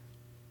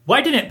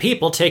Why didn't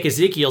people take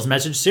Ezekiel's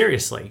message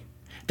seriously?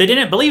 They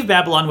didn't believe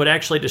Babylon would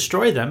actually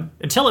destroy them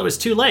until it was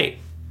too late.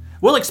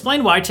 We'll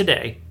explain why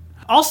today.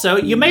 Also,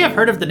 you may have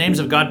heard of the names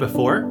of God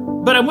before,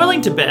 but I'm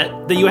willing to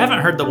bet that you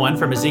haven't heard the one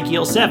from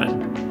Ezekiel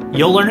 7.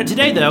 You'll learn it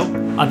today, though,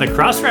 on the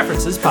Cross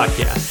References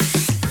podcast.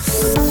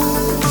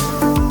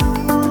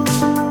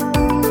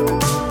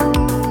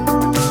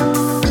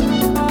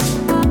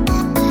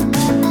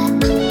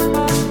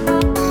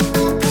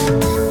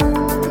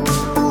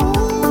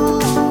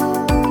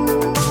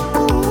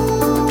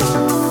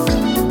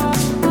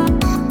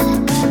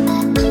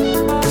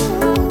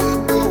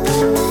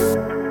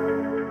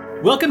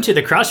 Welcome to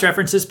the Cross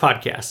References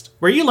podcast,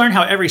 where you learn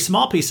how every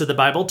small piece of the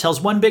Bible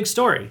tells one big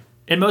story,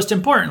 and most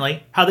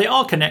importantly, how they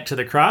all connect to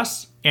the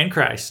cross and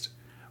Christ.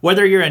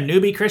 Whether you're a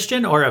newbie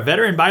Christian or a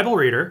veteran Bible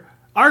reader,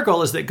 our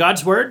goal is that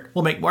God's Word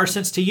will make more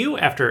sense to you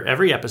after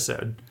every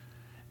episode.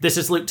 This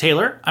is Luke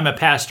Taylor. I'm a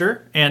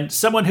pastor and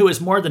someone who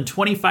is more than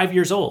 25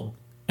 years old,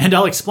 and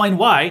I'll explain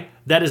why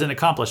that is an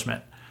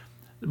accomplishment.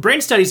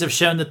 Brain studies have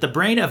shown that the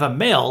brain of a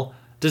male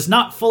does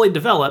not fully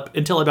develop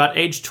until about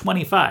age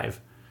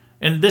 25.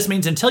 And this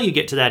means until you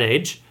get to that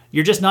age,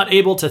 you're just not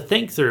able to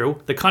think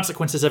through the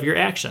consequences of your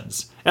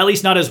actions, at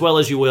least not as well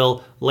as you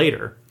will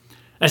later.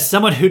 As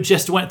someone who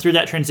just went through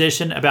that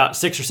transition about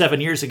 6 or 7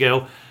 years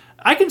ago,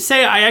 I can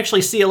say I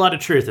actually see a lot of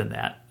truth in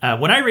that.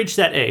 When I reached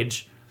that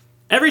age,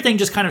 everything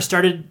just kind of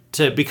started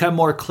to become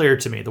more clear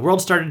to me. The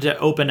world started to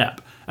open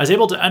up. I was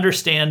able to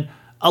understand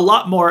a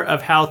lot more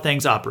of how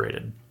things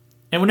operated.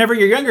 And whenever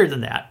you're younger than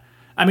that,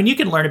 you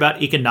can learn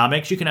about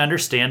economics, you can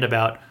understand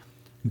about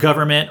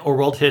government or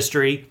world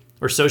history,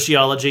 or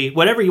sociology,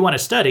 whatever you want to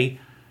study.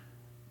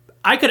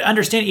 I could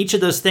understand each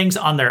of those things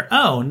on their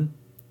own,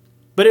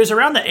 but it was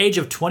around the age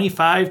of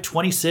 25,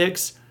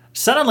 26,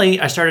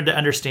 suddenly I started to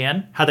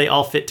understand how they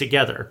all fit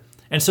together.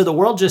 And so the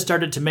world just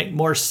started to make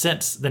more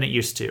sense than it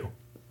used to.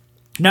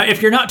 Now,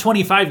 if you're not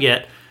 25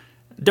 yet,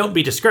 don't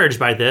be discouraged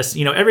by this.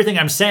 Everything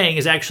I'm saying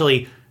is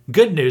actually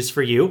good news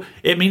for you.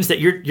 It means that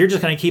you're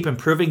just going to keep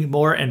improving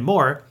more and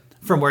more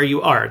from where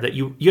you are, that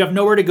you have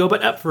nowhere to go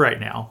but up for right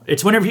now.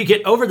 It's whenever you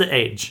get over the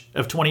age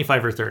of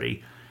 25 or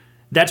 30.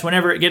 That's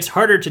whenever it gets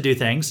harder to do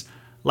things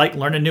like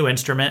learn a new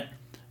instrument,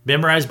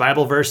 memorize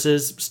Bible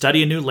verses,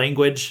 study a new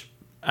language.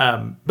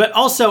 But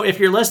also, if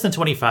you're less than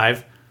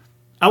 25,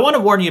 I want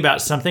to warn you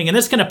about something, and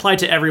this can apply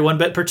to everyone,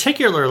 but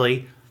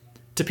particularly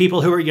to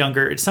people who are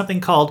younger. It's something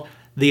called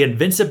the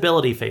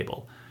invincibility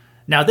fable.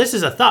 Now, this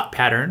is a thought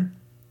pattern.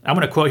 I'm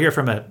going to quote here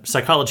from a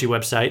psychology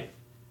website.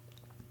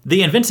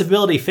 The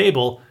invincibility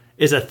fable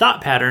is a thought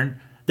pattern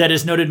that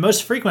is noted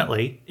most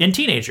frequently in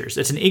teenagers.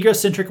 It's an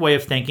egocentric way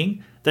of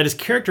thinking that is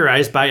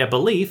characterized by a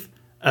belief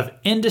of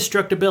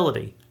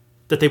indestructibility,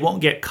 that they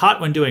won't get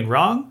caught when doing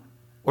wrong,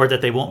 or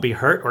that they won't be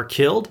hurt or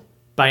killed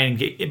by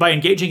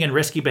engaging in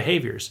risky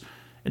behaviors.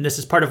 And this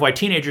is part of why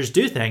teenagers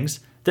do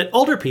things that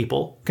older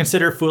people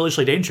consider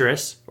foolishly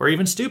dangerous or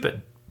even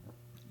stupid.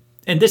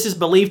 And this is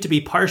believed to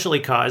be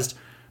partially caused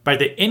by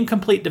the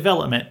incomplete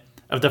development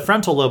of the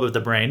frontal lobe of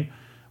the brain,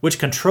 which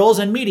controls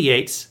and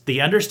mediates the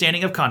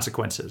understanding of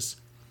consequences.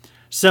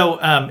 So,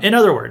 in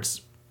other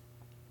words,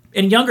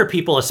 in younger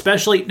people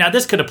especially, now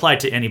this could apply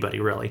to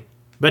anybody really,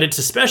 but it's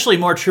especially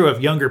more true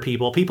of younger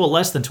people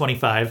less than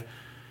 25,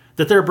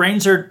 that their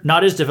brains are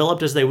not as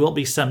developed as they will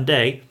be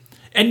someday,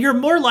 and you're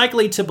more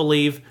likely to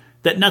believe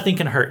that nothing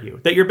can hurt you,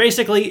 that you're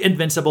basically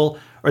invincible,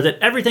 or that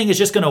everything is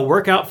just going to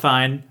work out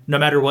fine no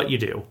matter what you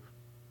do.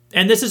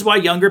 And this is why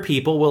younger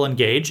people will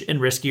engage in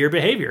riskier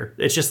behavior.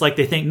 It's just like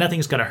they think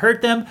nothing's going to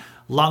hurt them.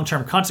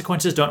 Long-term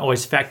consequences don't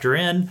always factor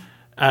in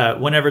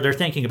whenever they're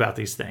thinking about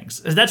these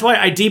things. And that's why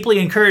I deeply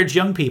encourage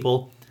young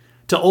people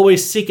to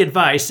always seek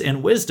advice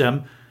and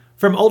wisdom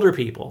from older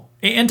people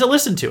and to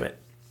listen to it.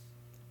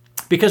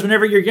 Because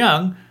whenever you're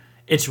young,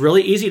 it's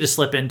really easy to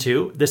slip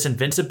into this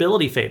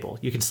invincibility fable.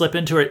 You can slip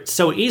into it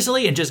so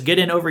easily and just get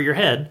in over your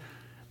head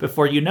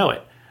before you know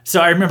it. So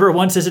I remember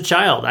once as a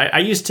child, I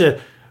used to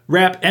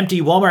wrap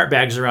empty Walmart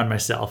bags around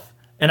myself,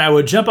 and I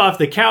would jump off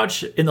the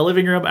couch in the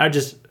living room. I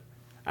just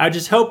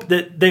hope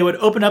that they would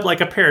open up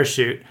like a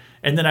parachute,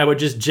 and then I would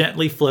just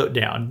gently float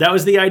down. That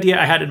was the idea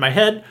I had in my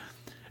head.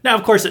 Now,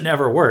 of course, it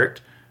never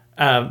worked.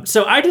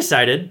 So I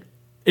decided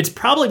it's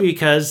probably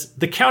because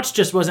the couch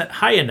just wasn't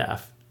high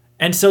enough.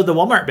 And so the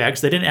Walmart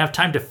bags, they didn't have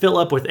time to fill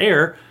up with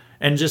air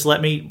and just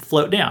let me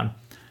float down.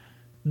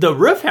 The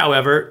roof,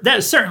 however,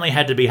 that certainly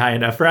had to be high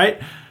enough, right?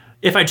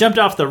 If I jumped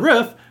off the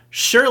roof,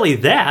 surely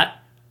that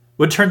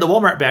would turn the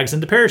Walmart bags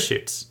into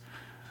parachutes.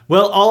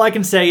 Well, all I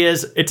can say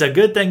is it's a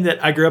good thing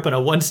that I grew up in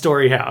a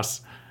one-story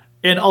house.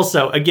 And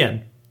also,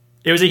 again,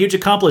 it was a huge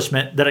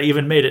accomplishment that I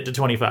even made it to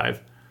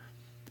 25.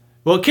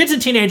 Well, kids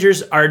and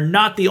teenagers are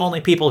not the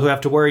only people who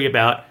have to worry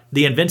about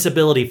the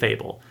invincibility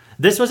fable.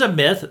 This was a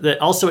myth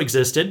that also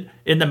existed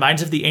in the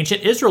minds of the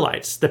ancient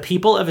Israelites, the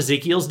people of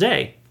Ezekiel's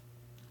day.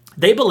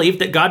 They believed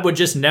that God would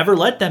just never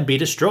let them be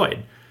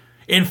destroyed.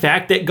 In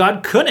fact, that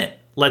God couldn't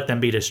let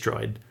them be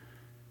destroyed.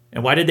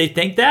 And why did they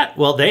think that?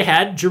 Well, they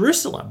had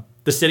Jerusalem,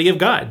 the city of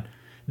God.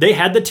 They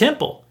had the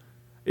temple.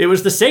 It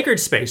was the sacred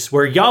space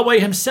where Yahweh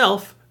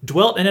himself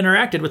dwelt and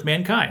interacted with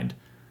mankind.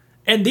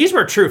 And these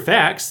were true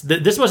facts.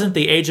 This wasn't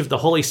the age of the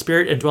Holy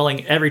Spirit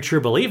indwelling every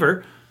true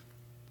believer.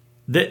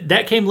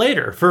 That came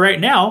later. For right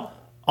now,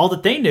 all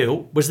that they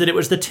knew was that it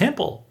was the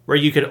temple where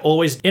you could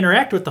always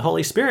interact with the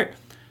Holy Spirit.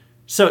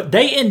 So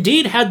they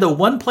indeed had the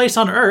one place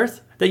on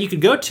earth that you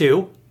could go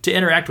to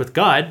interact with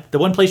God, the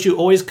one place you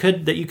always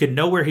could, that you could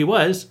know where he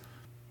was.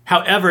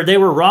 However, they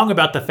were wrong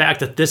about the fact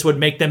that this would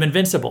make them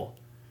invincible.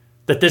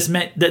 That this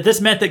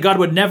meant that God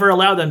would never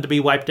allow them to be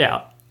wiped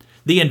out.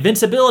 The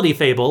invincibility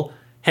fable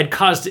had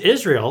caused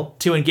Israel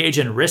to engage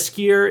in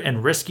riskier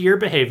and riskier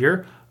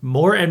behavior,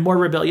 more and more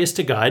rebellious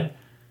to God,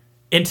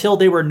 until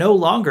they were no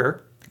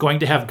longer going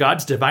to have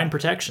God's divine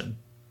protection.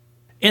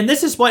 And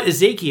this is what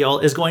Ezekiel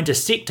is going to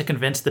seek to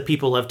convince the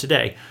people of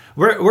today.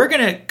 We're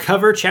going to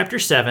cover chapter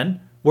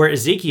 7, where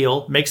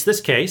Ezekiel makes this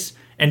case,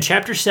 and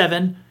chapter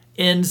 7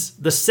 ends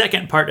the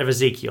second part of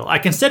Ezekiel. I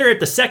consider it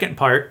the second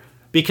part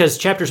because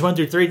chapters 1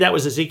 through 3, that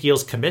was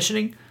Ezekiel's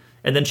commissioning,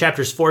 and then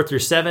chapters 4 through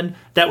 7,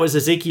 that was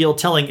Ezekiel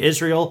telling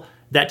Israel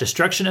that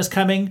destruction is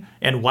coming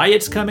and why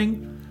it's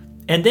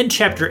coming. And then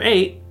chapter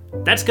 8,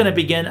 that's going to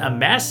begin a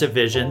massive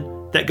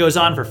vision that goes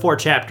on for 4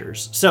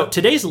 chapters. So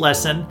today's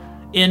lesson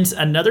ends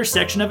another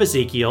section of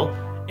Ezekiel,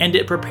 and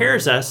it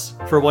prepares us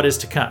for what is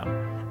to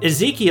come.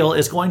 Ezekiel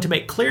is going to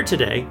make clear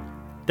today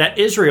that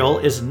Israel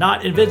is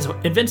not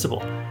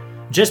invincible.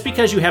 Just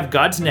because you have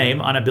God's name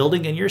on a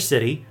building in your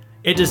city,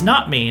 it does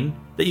not mean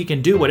that you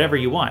can do whatever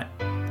you want.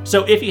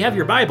 So if you have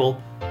your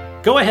Bible,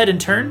 go ahead and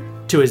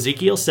turn to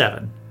Ezekiel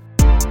 7.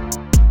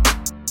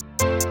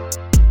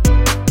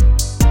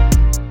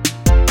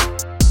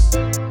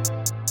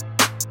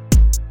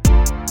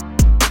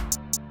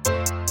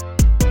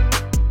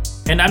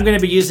 And I'm going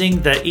to be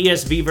using the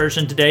ESV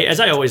version today, as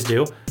I always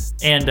do.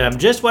 And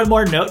just one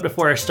more note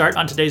before I start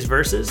on today's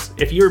verses.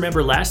 If you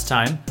remember last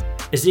time,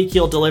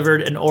 Ezekiel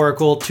delivered an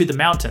oracle to the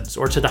mountains,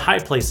 or to the high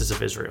places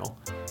of Israel.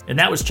 And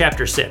that was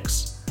chapter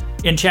 6.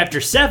 In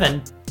chapter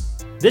 7,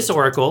 this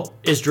oracle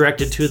is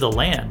directed to the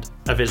land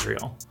of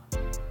Israel.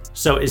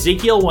 So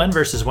Ezekiel 1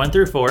 verses 1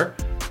 through 4,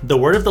 the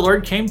word of the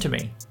Lord came to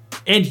me.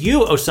 And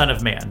you, O son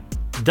of man,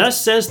 thus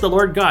says the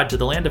Lord God to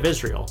the land of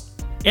Israel,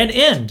 an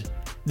end.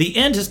 The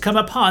end has come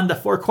upon the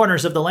 4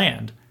 corners of the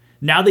land.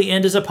 Now the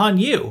end is upon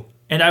you,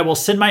 and I will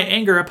send my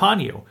anger upon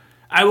you.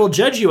 I will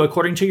judge you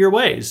according to your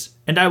ways,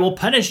 and I will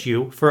punish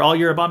you for all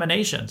your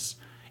abominations.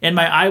 And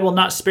my eye will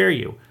not spare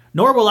you,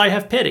 nor will I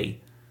have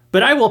pity.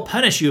 But I will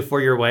punish you for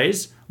your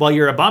ways, while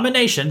your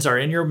abominations are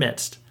in your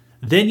midst.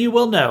 Then you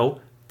will know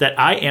that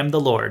I am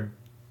the Lord.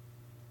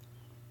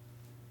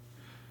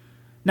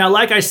 Now,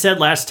 like I said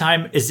last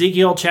time,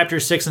 Ezekiel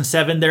chapters 6 and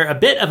 7, they're a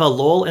bit of a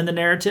lull in the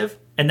narrative,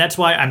 and that's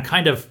why I'm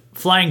kind of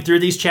flying through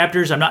these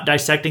chapters. I'm not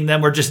dissecting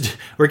them.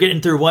 We're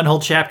getting through one whole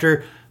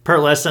chapter per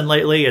lesson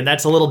lately, and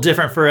that's a little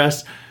different for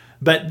us.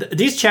 But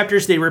these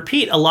chapters, they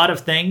repeat a lot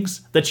of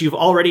things that you've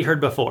already heard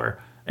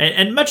before,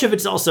 and much of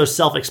it's also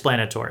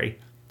self-explanatory.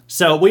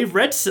 So we've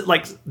read,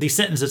 like these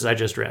sentences I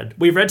just read,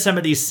 we've read some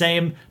of these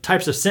same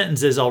types of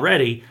sentences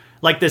already,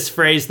 like this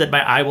phrase that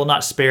my eye will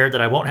not spare,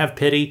 that I won't have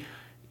pity.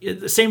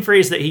 The same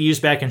phrase that he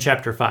used back in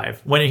chapter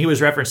 5 when he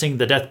was referencing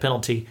the death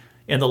penalty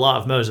in the law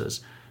of Moses.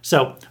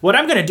 So what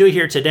I'm going to do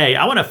here today,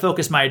 I want to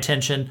focus my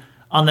attention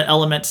on the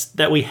elements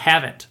that we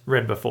haven't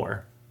read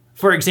before.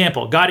 For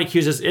example, God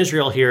accuses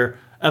Israel here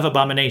of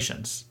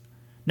abominations.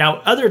 Now,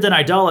 other than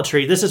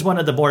idolatry, this is one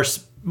of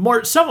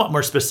the somewhat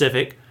more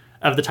specific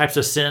of the types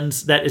of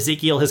sins that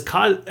Ezekiel has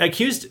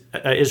accused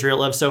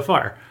Israel of so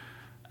far.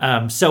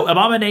 So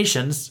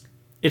abominations,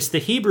 it's the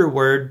Hebrew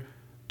word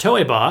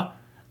toebah,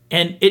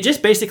 and it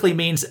just basically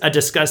means a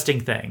disgusting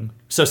thing.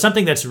 So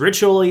something that's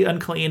ritually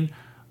unclean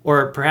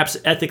or perhaps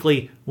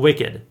ethically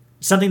wicked,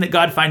 something that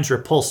God finds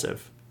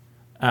repulsive.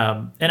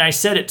 And I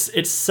said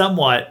it's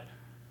somewhat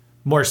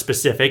more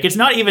specific. It's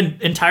not even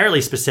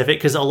entirely specific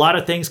because a lot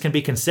of things can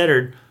be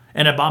considered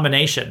an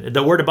abomination.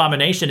 The word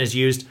abomination is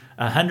used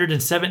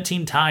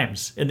 117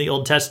 times in the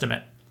Old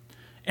Testament.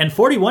 And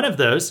 41 of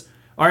those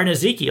are in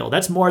Ezekiel.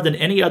 That's more than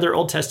any other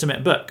Old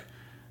Testament book.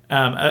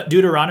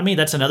 Deuteronomy,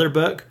 that's another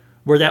book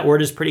where that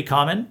word is pretty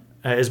common,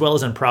 as well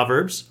as in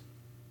Proverbs.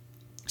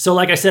 So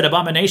like I said,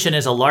 abomination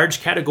is a large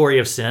category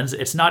of sins.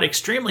 It's not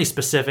extremely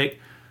specific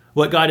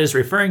what God is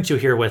referring to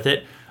here with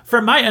it.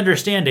 From my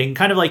understanding,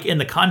 kind of like in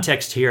the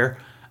context here,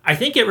 I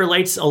think it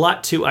relates a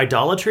lot to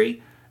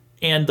idolatry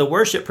and the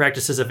worship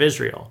practices of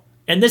Israel.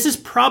 And this is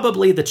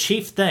probably the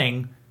chief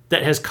thing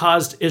that has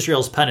caused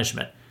Israel's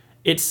punishment.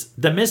 It's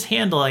the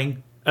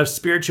mishandling of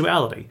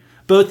spirituality,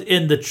 both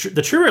in the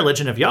true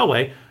religion of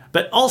Yahweh,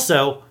 but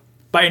also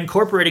by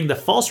incorporating the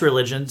false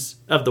religions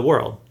of the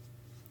world.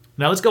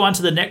 Now let's go on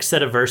to the next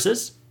set of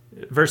verses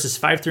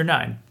 5 through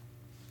 9.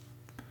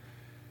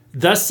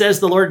 Thus says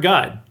the Lord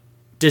God,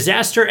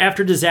 disaster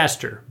after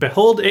disaster,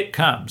 behold, it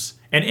comes.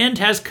 An end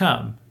has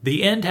come.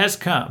 The end has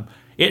come.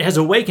 It has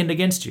awakened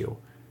against you.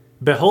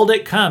 Behold,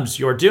 it comes.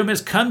 Your doom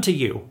has come to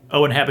you,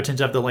 O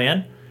inhabitant of the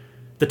land.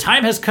 The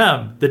time has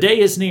come. The day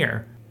is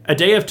near. A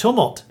day of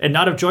tumult and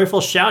not of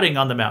joyful shouting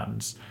on the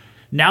mountains.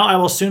 Now I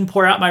will soon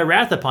pour out my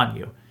wrath upon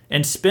you,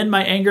 and spend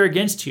my anger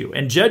against you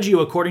and judge you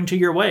according to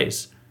your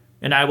ways.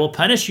 And I will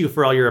punish you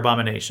for all your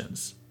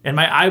abominations. And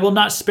my eye will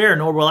not spare,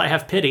 nor will I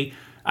have pity.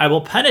 I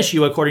will punish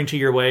you according to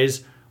your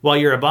ways while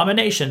your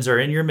abominations are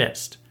in your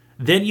midst.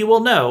 Then you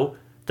will know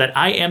that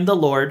I am the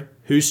Lord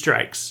who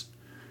strikes.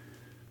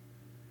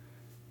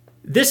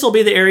 This will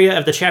be the area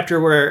of the chapter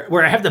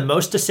where I have the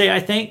most to say, I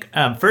think.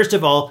 First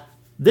of all,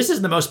 this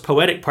is the most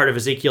poetic part of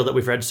Ezekiel that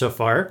we've read so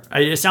far.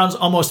 It sounds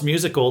almost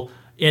musical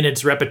in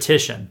its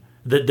repetition.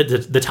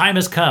 The time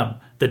has come.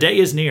 The day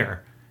is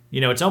near.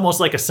 It's almost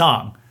like a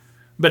song.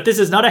 But this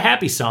is not a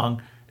happy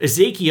song.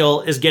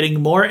 Ezekiel is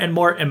getting more and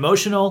more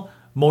emotional,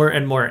 more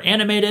and more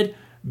animated,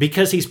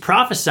 because he's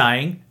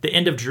prophesying the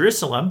end of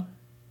Jerusalem,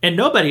 and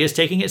nobody is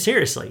taking it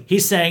seriously.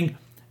 He's saying,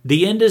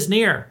 the end is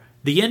near.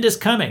 The end is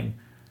coming.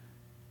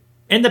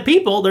 And the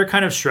people, they're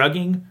kind of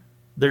shrugging.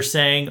 They're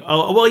saying,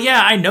 oh, well,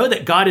 yeah, I know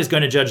that God is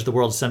going to judge the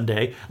world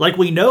someday. Like,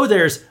 we know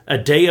there's a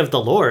day of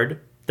the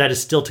Lord that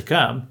is still to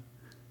come.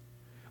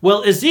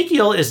 Well,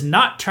 Ezekiel is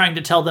not trying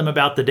to tell them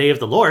about the day of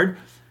the Lord.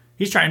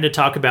 He's trying to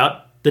talk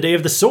about the day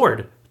of the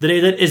sword, the day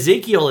that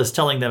Ezekiel is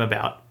telling them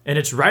about. And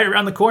it's right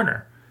around the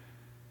corner.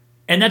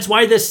 And that's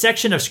why this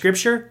section of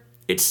Scripture,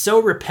 it's so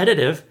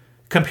repetitive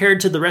compared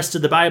to the rest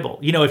of the Bible.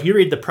 If you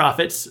read the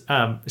prophets,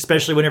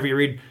 especially whenever you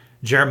read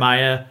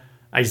Jeremiah,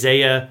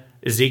 Isaiah,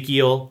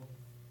 Ezekiel,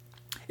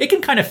 it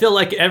can kind of feel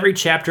like every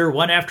chapter,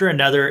 one after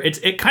another,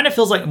 it kind of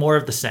feels like more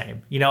of the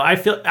same.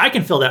 I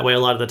can feel that way a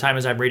lot of the time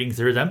as I'm reading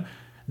through them.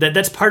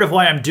 That's part of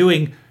why I'm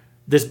doing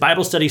this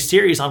Bible study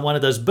series on one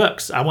of those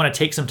books. I want to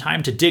take some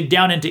time to dig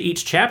down into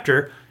each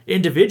chapter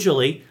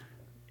individually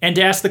and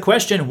to ask the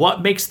question,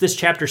 what makes this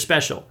chapter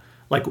special?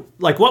 Like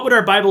what would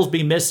our Bibles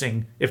be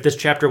missing if this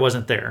chapter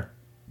wasn't there?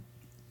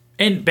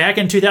 And back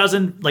in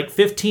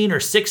 2015 or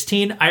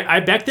 16, I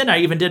back then I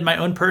even did my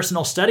own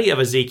personal study of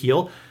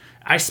Ezekiel.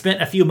 I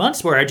spent a few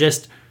months where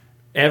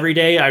every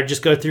day I would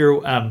just go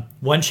through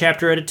one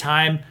chapter at a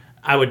time.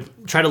 I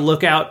would try to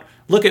look at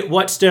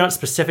what stood out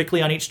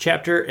specifically on each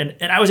chapter.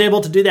 And I was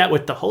able to do that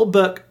with the whole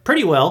book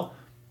pretty well,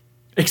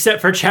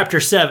 except for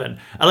chapter 7.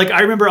 I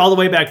remember all the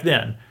way back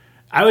then,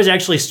 I was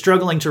actually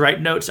struggling to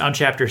write notes on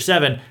chapter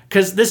 7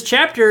 because this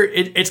chapter,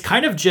 it's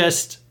kind of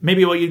just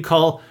maybe what you'd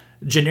call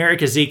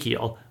generic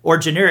Ezekiel or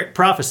generic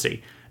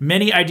prophecy.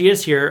 Many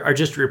ideas here are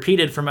just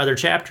repeated from other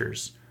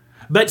chapters.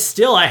 But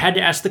still, I had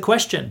to ask the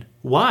question,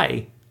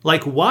 why?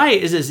 Why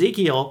is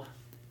Ezekiel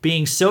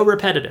being so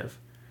repetitive?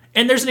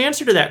 And there's an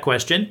answer to that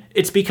question.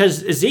 It's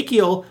because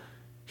Ezekiel,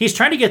 he's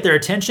trying to get their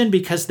attention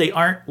because they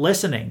aren't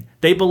listening.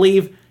 They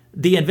believe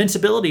the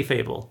invincibility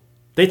fable.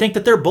 They think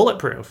that they're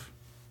bulletproof.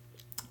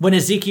 When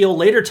Ezekiel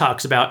later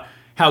talks about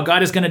how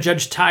God is going to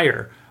judge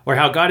Tyre or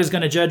how God is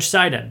going to judge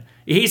Sidon,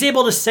 he's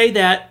able to say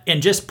that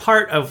in just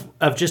part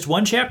of just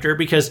one chapter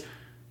because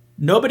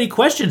nobody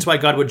questions why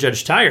God would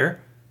judge Tyre.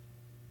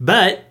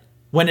 But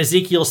when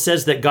Ezekiel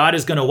says that God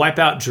is going to wipe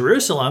out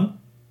Jerusalem,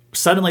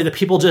 suddenly the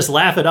people just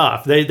laugh it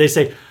off. They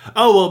say,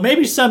 oh, well,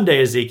 maybe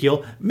someday,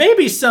 Ezekiel,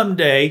 maybe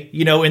someday,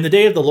 in the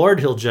day of the Lord,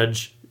 he'll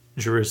judge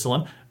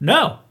Jerusalem.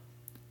 No,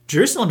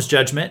 Jerusalem's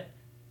judgment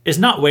is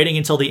not waiting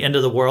until the end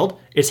of the world.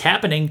 It's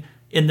happening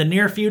in the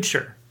near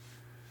future.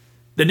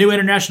 The New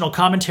International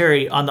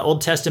Commentary on the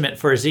Old Testament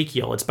for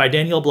Ezekiel, it's by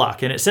Daniel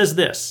Block, and it says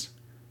this: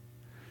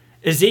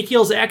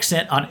 Ezekiel's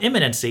accent on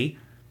imminency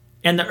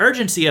and the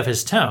urgency of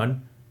his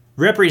tone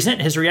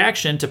represent his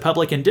reaction to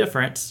public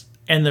indifference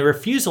and the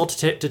refusal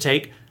to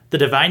take the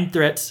divine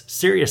threats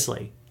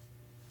seriously.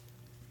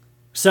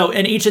 So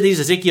in each of these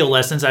Ezekiel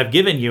lessons, I've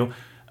given you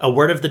a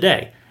word of the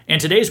day.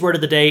 And today's word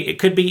of the day, it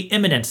could be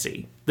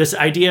imminency, this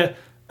idea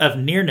of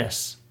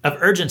nearness, of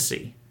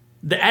urgency.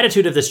 The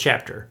attitude of this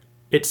chapter,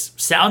 it's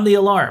sound the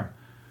alarm.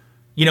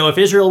 If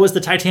Israel was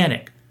the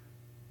Titanic,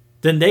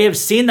 then they have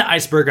seen the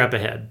iceberg up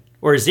ahead,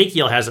 or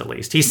Ezekiel has at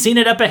least. He's seen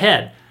it up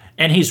ahead,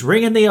 and he's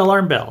ringing the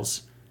alarm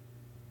bells.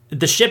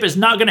 The ship is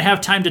not going to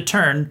have time to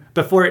turn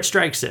before it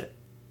strikes it.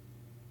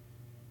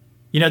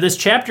 This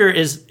chapter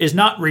is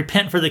not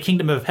repent for the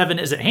kingdom of heaven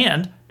is at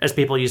hand, as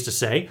people used to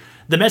say.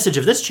 The message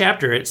of this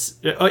chapter, it's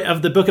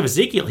of the book of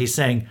Ezekiel, he's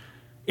saying,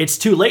 it's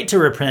too late to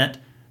repent.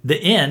 The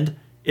end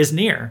is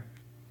near.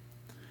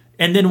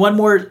 And then one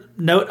more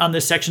note on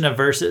this section of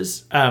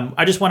verses.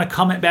 I just want to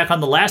comment back on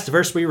the last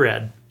verse we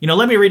read.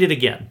 Let me read it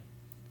again.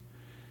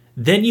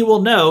 Then you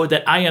will know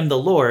that I am the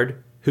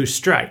Lord who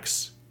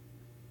strikes.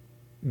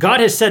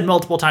 God has said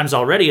multiple times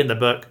already in the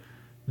book,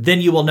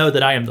 then you will know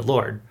that I am the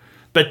Lord.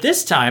 But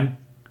this time,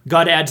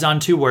 God adds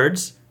on 2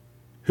 words,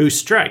 who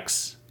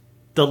strikes.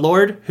 The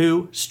Lord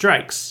who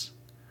strikes.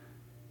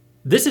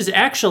 This is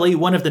actually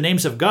one of the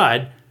names of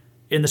God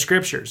in the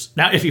scriptures.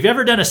 Now, if you've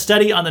ever done a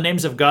study on the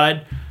names of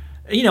God,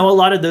 a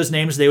lot of those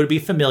names, they would be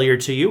familiar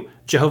to you.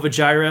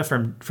 Jehovah-Jireh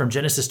from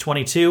Genesis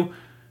 22.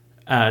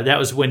 That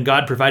was when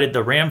God provided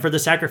the ram for the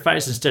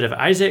sacrifice instead of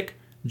Isaac.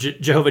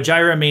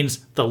 Jehovah-Jireh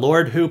means the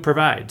Lord who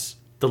provides.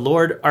 The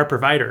Lord, our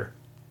provider.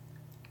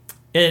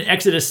 In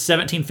Exodus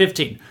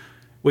 17:15,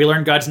 we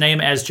learn God's name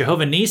as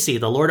Jehovah Nissi,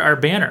 the Lord our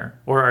banner,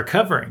 or our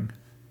covering.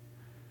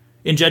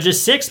 In Judges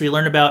 6, we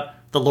learn about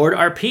the Lord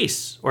our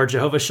peace, or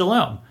Jehovah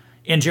Shalom.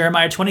 In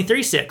Jeremiah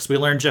 23:6, we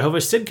learn Jehovah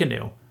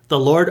Sidkenu, the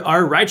Lord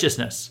our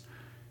righteousness.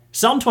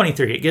 Psalm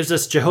 23, it gives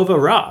us Jehovah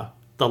Ra,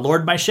 the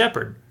Lord my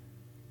shepherd.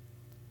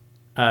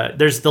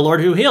 There's the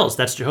Lord who heals.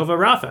 That's Jehovah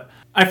Rapha.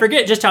 I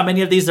forget just how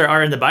many of these there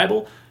are in the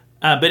Bible,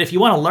 but if you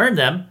want to learn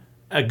them,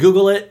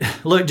 Google it.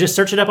 Look, just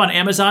search it up on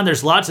Amazon.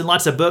 There's lots and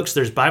lots of books.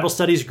 There's Bible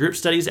studies, group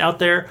studies out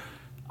there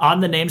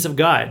on the names of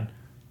God.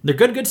 They're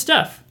good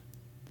stuff.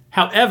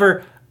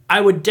 However,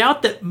 I would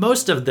doubt that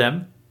most of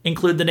them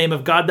include the name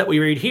of God that we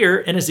read here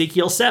in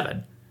Ezekiel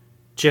 7.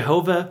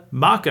 Jehovah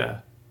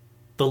Makkah,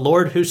 the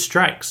Lord who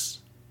strikes.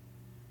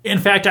 In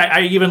fact,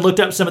 I even looked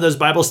up some of those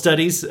Bible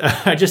studies.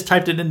 I just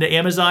typed it into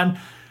Amazon.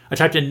 I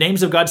typed in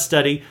names of God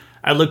study.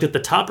 I looked at the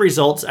top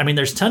results. I mean,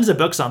 there's tons of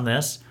books on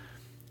this.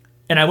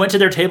 And I went to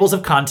their tables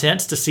of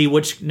contents to see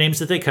which names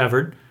that they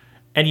covered.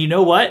 And you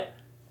know what?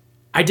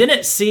 I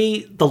didn't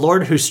see the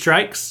Lord who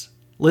strikes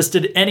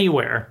listed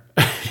anywhere.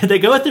 They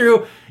go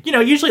through,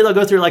 usually they'll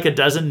go through like a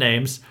dozen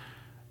names.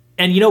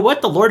 And you know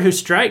what? The Lord who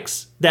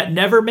strikes, that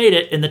never made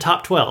it in the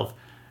top 12.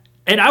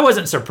 And I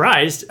wasn't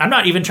surprised. I'm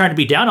not even trying to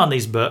be down on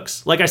these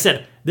books. Like I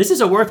said, this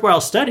is a worthwhile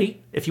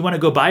study if you want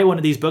to go buy one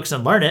of these books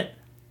and learn it.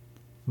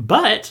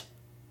 But,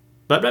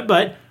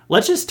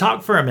 let's just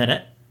talk for a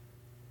minute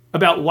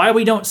about why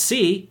we don't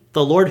see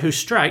the Lord who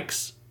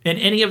strikes in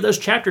any of those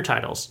chapter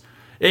titles.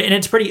 And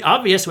it's pretty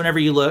obvious whenever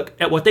you look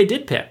at what they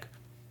did pick.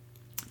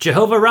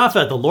 Jehovah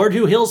Rapha, the Lord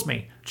who heals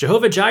me.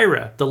 Jehovah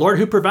Jireh, the Lord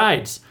who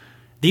provides.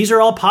 These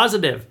are all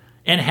positive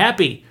and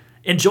happy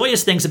and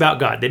joyous things about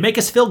God. They make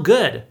us feel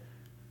good.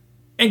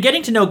 And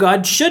getting to know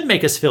God should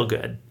make us feel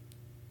good.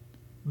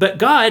 But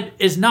God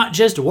is not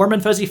just warm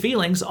and fuzzy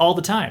feelings all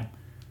the time.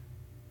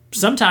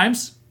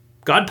 Sometimes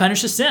God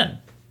punishes sin.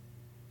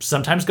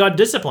 Sometimes God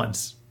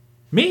disciplines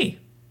me.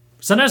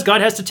 Sometimes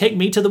God has to take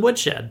me to the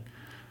woodshed.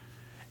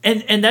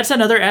 And that's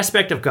another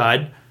aspect of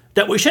God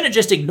that we shouldn't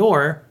just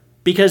ignore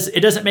because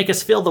it doesn't make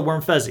us feel the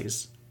warm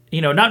fuzzies.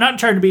 Not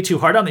trying to be too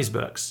hard on these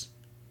books.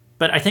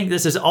 But I think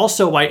this is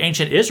also why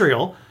ancient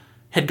Israel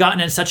had gotten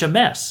in such a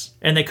mess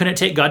and they couldn't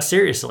take God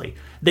seriously.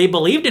 They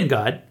believed in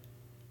God.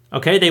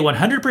 Okay, they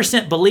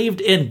 100%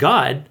 believed in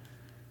God,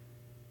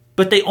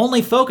 but they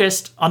only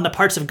focused on the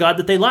parts of God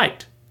that they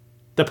liked,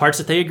 the parts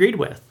that they agreed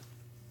with.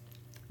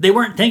 They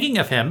weren't thinking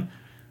of him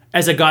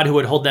as a God who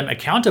would hold them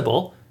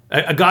accountable,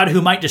 a God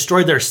who might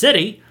destroy their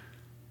city.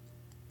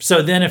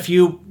 So then a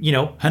few,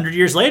 100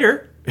 years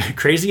later,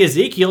 crazy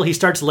Ezekiel, he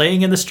starts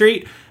laying in the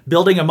street,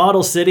 building a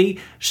model city,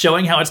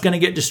 showing how it's going to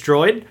get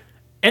destroyed.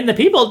 And the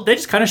people, they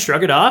just kind of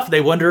shrug it off.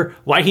 They wonder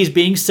why he's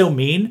being so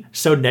mean,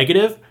 so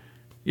negative.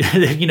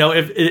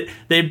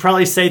 They'd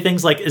probably say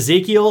things like,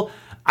 Ezekiel,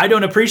 I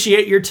don't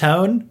appreciate your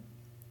tone.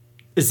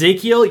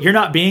 Ezekiel, you're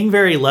not being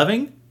very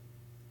loving.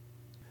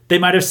 They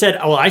might have said,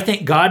 I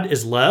think God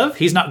is love.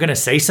 He's not going to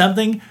say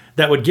something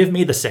that would give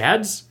me the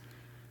sads.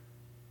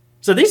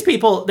 So these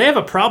people, they have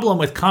a problem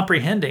with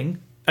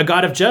comprehending a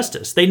God of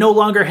justice. They no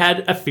longer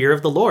had a fear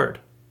of the Lord,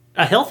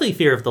 a healthy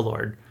fear of the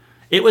Lord.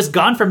 It was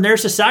gone from their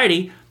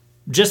society,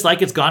 just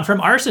like it's gone from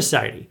our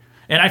society.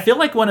 And I feel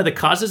like one of the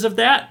causes of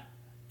that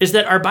is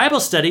that our Bible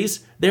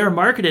studies, they are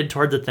marketed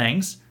toward the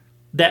things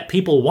that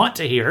people want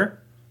to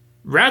hear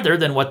rather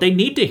than what they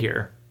need to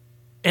hear.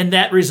 And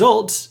that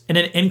results in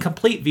an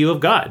incomplete view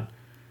of God,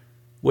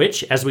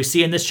 which, as we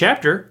see in this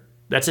chapter,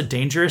 that's a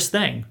dangerous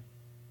thing.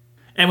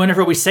 And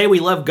whenever we say we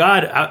love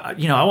God, I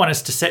want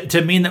us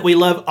to mean that we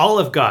love all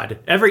of God,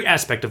 every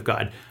aspect of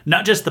God,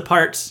 not just the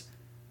parts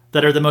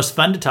that are the most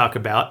fun to talk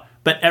about,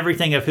 but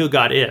everything of who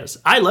God is.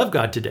 I love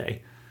God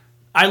today.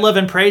 I love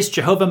and praise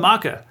Jehovah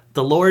Makkah,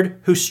 the Lord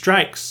who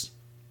strikes.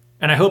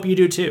 And I hope you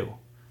do too.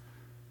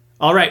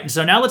 All right,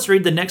 so now let's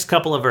read the next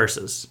couple of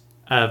verses,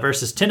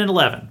 verses 10 and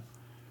 11.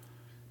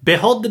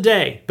 Behold the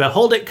day,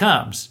 behold it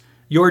comes.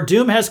 Your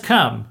doom has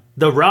come,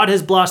 the rod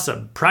has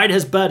blossomed, pride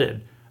has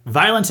budded,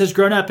 violence has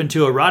grown up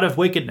into a rod of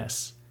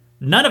wickedness.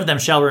 None of them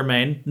shall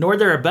remain, nor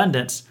their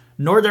abundance,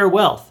 nor their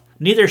wealth,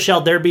 neither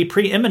shall there be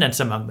preeminence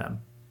among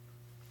them.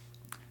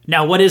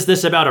 Now, what is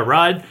this about a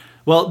rod?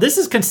 Well, this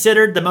is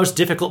considered the most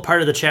difficult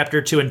part of the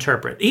chapter to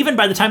interpret. Even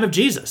by the time of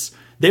Jesus,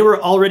 they were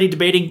already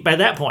debating by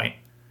that point.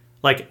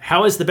 Like,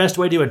 how is the best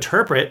way to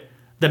interpret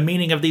the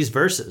meaning of these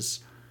verses?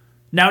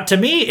 Now, to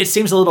me, it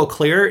seems a little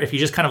clearer if you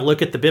just kind of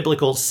look at the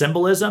biblical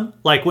symbolism.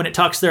 Like when it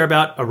talks there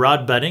about a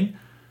rod budding,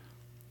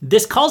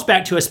 this calls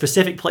back to a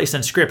specific place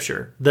in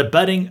Scripture, the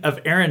budding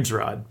of Aaron's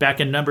rod, back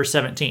in Numbers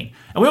 17.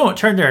 And we won't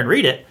turn there and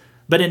read it,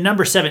 but in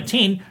Numbers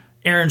 17,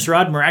 Aaron's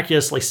rod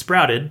miraculously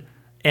sprouted,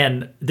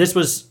 and this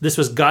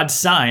was God's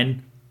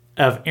sign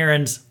of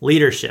Aaron's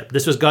leadership.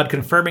 This was God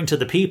confirming to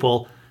the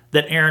people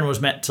that Aaron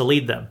was meant to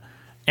lead them.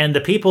 And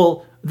the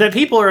people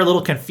are a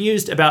little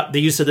confused about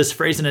the use of this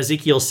phrase in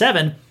Ezekiel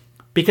 7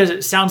 because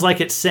it sounds like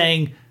it's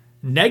saying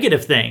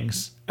negative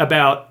things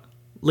about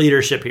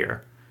leadership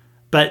here.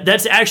 But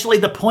that's actually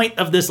the point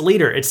of this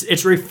leader.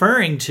 It's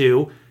referring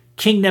to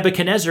King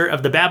Nebuchadnezzar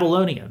of the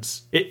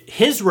Babylonians.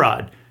 His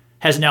rod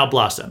has now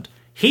blossomed.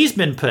 He's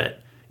been put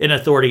in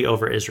authority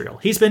over Israel.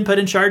 He's been put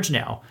in charge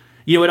now.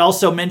 It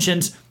also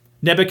mentions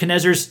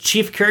Nebuchadnezzar's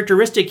chief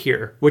characteristic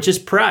here, which is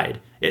pride.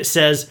 It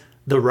says,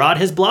 the rod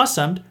has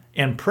blossomed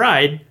and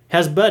pride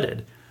has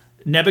budded.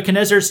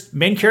 Nebuchadnezzar's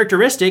main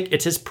characteristic,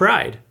 it's his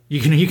pride. You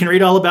can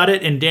read all about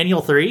it in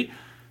Daniel 3,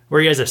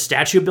 where he has a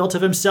statue built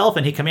of himself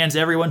and he commands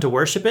everyone to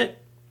worship it.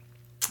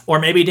 Or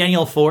maybe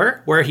Daniel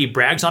 4, where he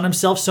brags on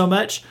himself so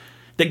much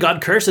that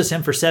God curses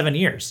him for 7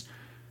 years.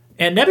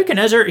 And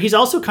Nebuchadnezzar, he's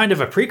also kind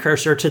of a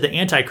precursor to the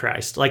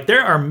Antichrist. Like,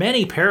 there are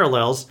many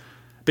parallels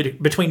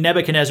between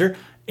Nebuchadnezzar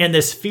and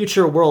this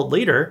future world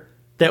leader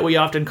that we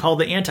often call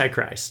the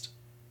Antichrist.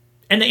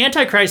 And the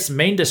Antichrist's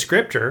main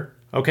descriptor,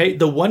 okay,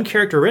 the one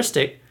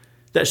characteristic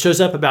that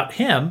shows up about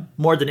him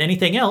more than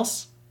anything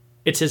else,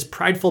 it's his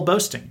prideful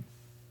boasting.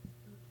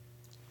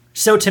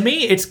 So to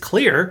me, it's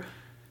clear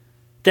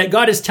that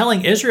God is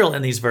telling Israel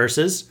in these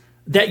verses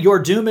that your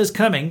doom is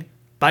coming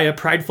by a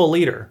prideful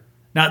leader.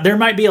 Now, there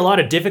might be a lot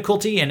of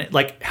difficulty in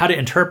like how to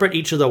interpret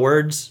each of the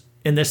words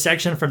in this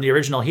section from the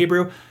original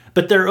Hebrew,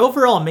 but their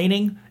overall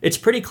meaning, it's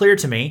pretty clear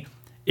to me.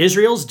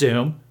 Israel's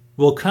doom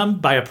will come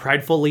by a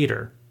prideful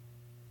leader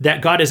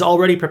that God is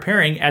already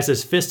preparing as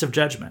his fist of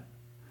judgment.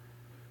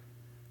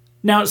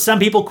 Now, some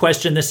people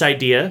question this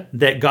idea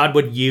that God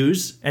would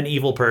use an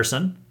evil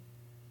person,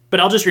 but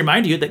I'll just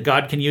remind you that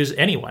God can use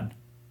anyone.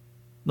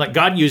 Like,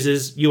 God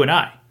uses you and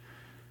I.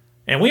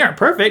 And we aren't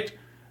perfect.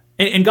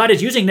 And God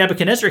is using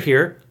Nebuchadnezzar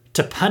here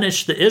to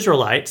punish the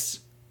Israelites.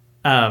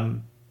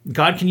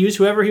 God can use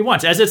whoever he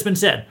wants. As it's been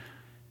said,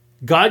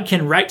 God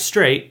can write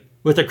straight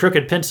with a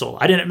crooked pencil.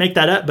 I didn't make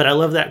that up, but I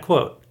love that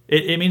quote.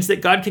 It means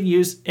that God can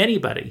use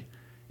anybody,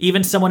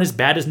 even someone as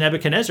bad as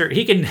Nebuchadnezzar.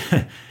 He can,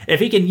 if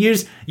he can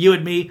use you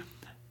and me,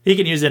 he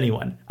can use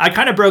anyone. I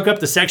kind of broke up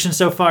the section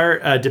so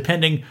far,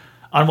 depending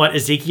on what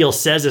Ezekiel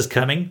says is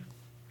coming.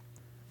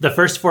 The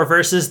first 4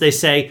 verses, they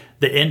say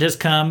the end has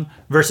come.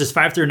 Verses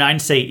 5 through 9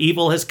 say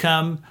evil has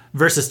come.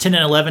 Verses 10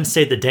 and 11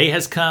 say the day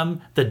has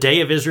come. The day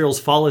of Israel's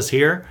fall is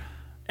here.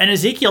 And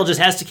Ezekiel just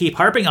has to keep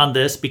harping on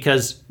this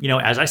because,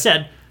 as I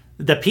said,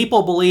 the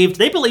people believed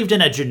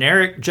in a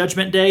generic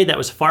judgment day that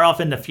was far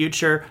off in the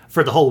future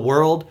for the whole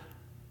world.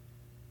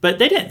 But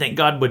they didn't think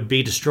God would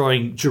be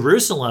destroying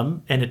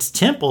Jerusalem and its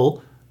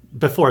temple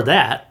before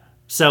that.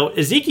 So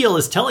Ezekiel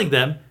is telling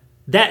them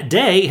that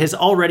day has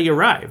already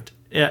arrived.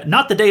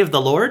 Not the day of the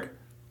Lord,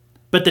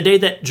 but the day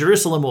that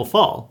Jerusalem will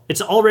fall.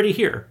 It's already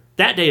here.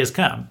 That day has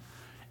come.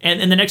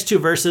 And in the next 2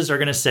 verses are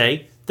going to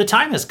say, the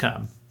time has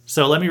come.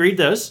 So let me read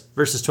those,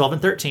 verses 12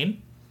 and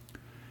 13.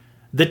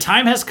 The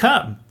time has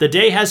come. The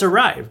day has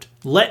arrived.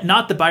 Let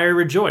not the buyer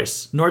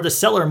rejoice, nor the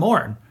seller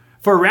mourn.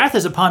 For wrath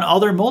is upon all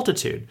their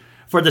multitude.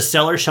 For the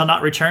seller shall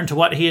not return to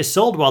what he has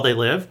sold while they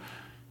live.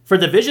 For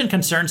the vision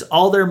concerns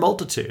all their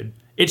multitude.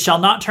 It shall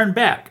not turn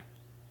back.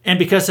 And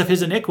because of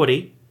his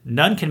iniquity,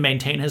 none can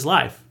maintain his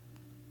life.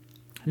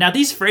 Now,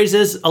 these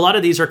phrases, a lot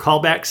of these are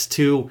callbacks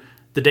to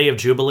the day of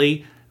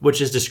Jubilee,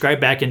 which is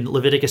described back in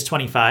Leviticus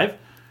 25.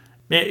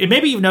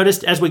 Maybe you've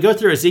noticed as we go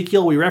through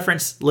Ezekiel, we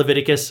reference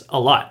Leviticus a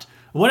lot.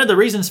 One of the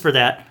reasons for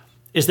that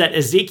is that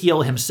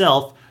Ezekiel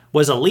himself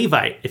was a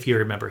Levite, if you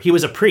remember. He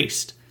was a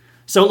priest.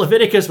 So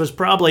Leviticus was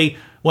probably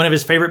one of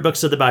his favorite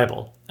books of the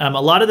Bible. A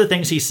lot of the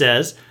things he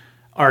says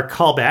are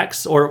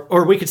callbacks,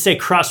 or we could say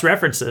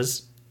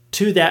cross-references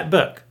to that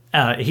book.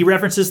 He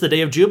references the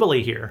day of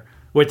Jubilee here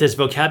with his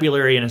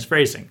vocabulary and his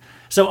phrasing.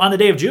 So on the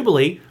day of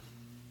Jubilee,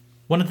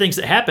 one of the things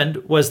that happened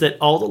was that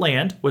all the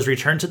land was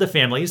returned to the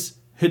families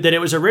that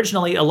it was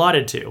originally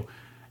allotted to.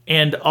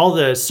 And all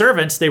the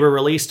servants, they were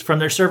released from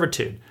their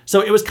servitude. So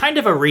it was kind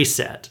of a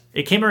reset.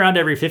 It came around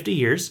every 50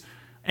 years,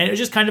 and it was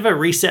just kind of a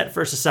reset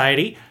for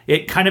society.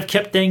 It kind of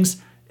kept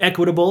things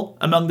equitable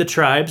among the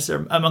tribes,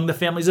 or among the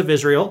families of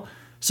Israel,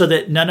 so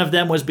that none of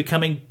them was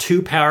becoming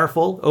too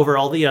powerful over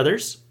all the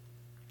others.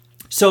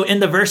 So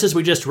in the verses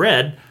we just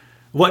read,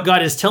 what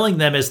God is telling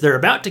them is they're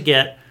about to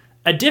get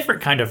a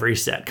different kind of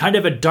reset, kind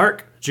of a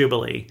dark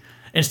Jubilee.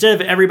 Instead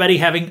of everybody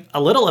having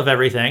a little of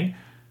everything,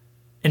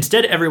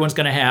 instead everyone's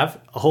going to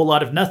have a whole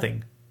lot of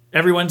nothing.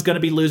 Everyone's going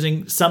to be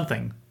losing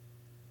something.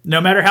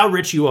 No matter how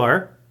rich you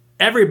are,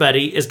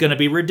 everybody is going to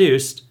be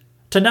reduced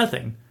to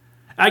nothing.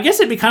 I guess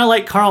it'd be kind of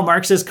like Karl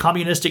Marx's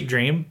communistic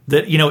dream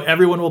that,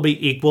 everyone will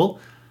be equal.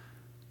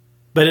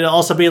 But it'll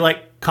also be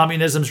like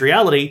communism's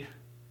reality,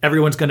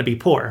 everyone's going to be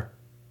poor.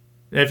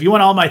 If you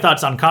want all my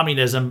thoughts on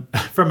communism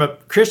from a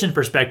Christian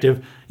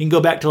perspective, you can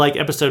go back to like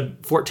episode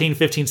 14,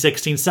 15,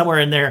 16, somewhere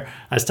in there.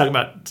 I was talking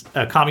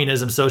about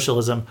communism,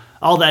 socialism,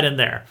 all that in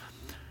there.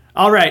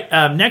 All right,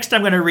 next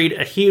I'm going to read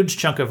a huge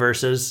chunk of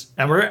verses,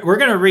 and we're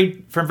going to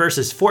read from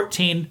verses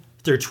 14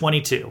 through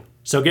 22.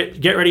 So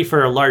get ready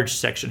for a large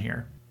section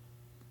here.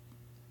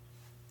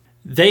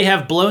 They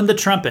have blown the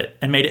trumpet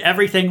and made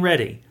everything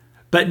ready,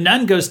 but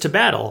none goes to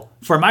battle,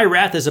 for my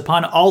wrath is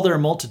upon all their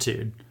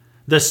multitude.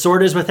 The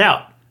sword is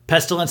without.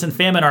 Pestilence and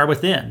famine are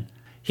within.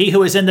 He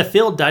who is in the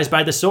field dies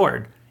by the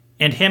sword,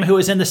 and him who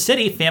is in the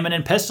city famine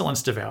and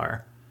pestilence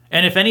devour.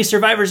 And if any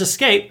survivors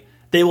escape,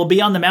 they will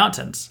be on the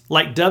mountains,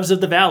 like doves of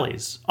the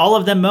valleys, all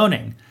of them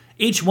moaning,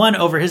 each one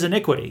over his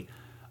iniquity.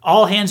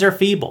 All hands are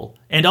feeble,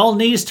 and all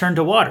knees turn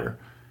to water.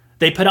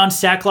 They put on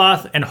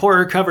sackcloth, and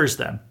horror covers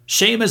them.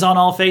 Shame is on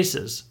all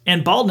faces,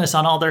 and baldness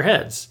on all their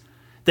heads.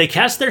 They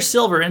cast their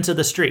silver into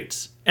the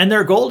streets, and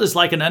their gold is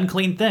like an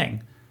unclean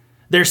thing.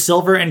 Their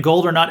silver and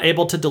gold are not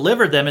able to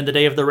deliver them in the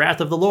day of the wrath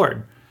of the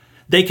Lord.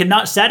 They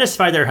cannot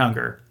satisfy their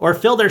hunger, or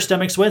fill their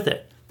stomachs with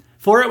it,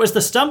 for it was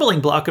the stumbling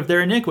block of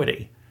their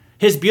iniquity,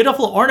 his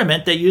beautiful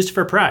ornament they used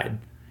for pride.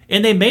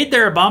 And they made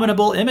their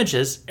abominable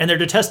images and their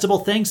detestable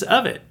things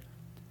of it.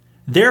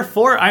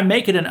 Therefore I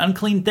make it an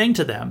unclean thing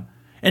to them,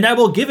 and I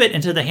will give it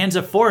into the hands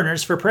of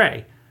foreigners for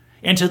prey,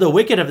 and to the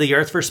wicked of the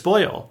earth for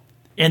spoil,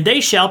 and they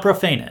shall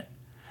profane it.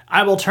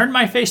 I will turn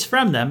my face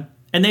from them,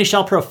 and they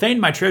shall profane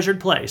my treasured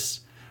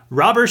place.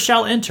 Robbers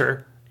shall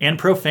enter and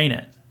profane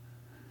it.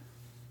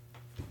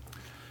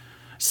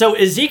 So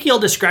Ezekiel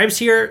describes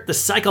here the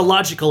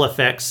psychological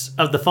effects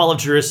of the fall of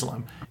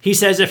Jerusalem. He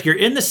says if you're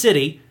in the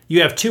city,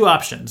 you have two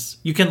options.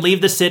 You can leave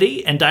the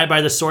city and die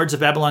by the swords of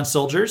Babylon's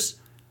soldiers,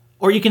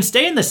 or you can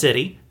stay in the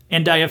city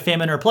and die of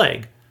famine or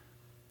plague.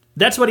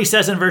 That's what he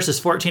says in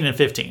verses 14 and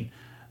 15.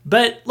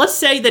 But let's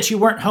say that you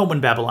weren't home when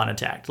Babylon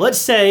attacked. Let's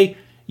say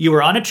you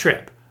were on a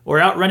trip or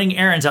out running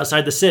errands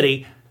outside the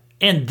city,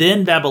 and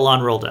then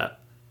Babylon rolled up.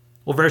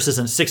 Well, verses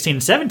in 16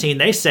 and 17,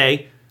 they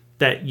say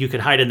that you could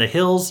hide in the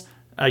hills,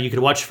 you could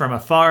watch from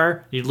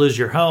afar, you'd lose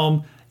your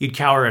home, you'd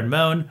cower and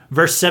moan.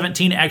 Verse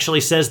 17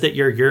 actually says that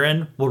your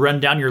urine will run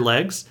down your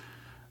legs.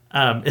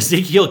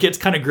 Ezekiel gets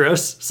kind of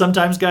gross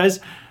sometimes, guys.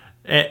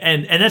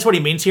 And that's what he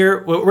means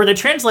here. Where they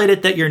translate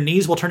it that your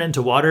knees will turn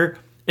into water,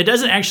 it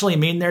doesn't actually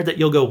mean there that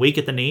you'll go weak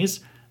at the knees.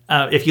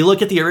 If you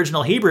look at the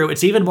original Hebrew,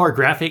 it's even more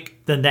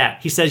graphic than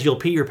that. He says you'll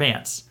pee your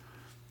pants.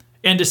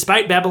 And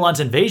despite Babylon's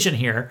invasion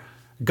here,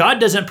 God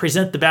doesn't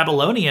present the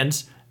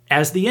Babylonians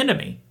as the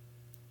enemy.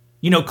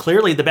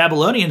 Clearly the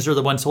Babylonians are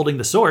the ones holding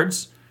the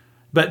swords,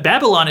 but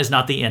Babylon is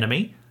not the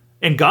enemy,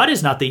 and God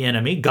is not the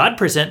enemy. God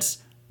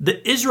presents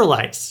the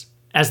Israelites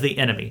as the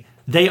enemy.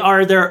 They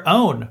are their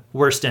own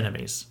worst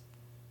enemies.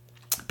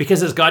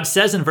 Because as God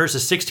says in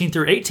verses 16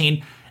 through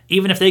 18,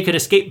 even if they could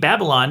escape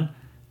Babylon,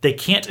 they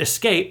can't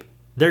escape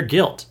their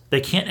guilt.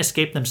 They can't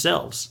escape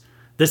themselves.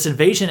 This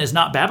invasion is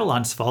not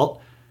Babylon's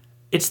fault.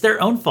 It's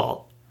their own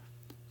fault.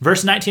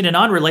 Verse 19 and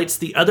on relates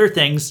the other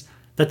things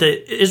that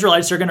the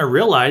Israelites are going to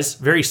realize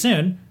very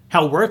soon,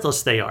 how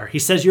worthless they are. He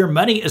says your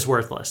money is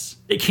worthless.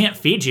 It can't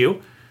feed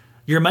you.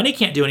 Your money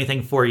can't do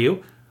anything for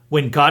you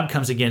when God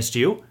comes against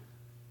you.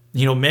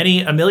 A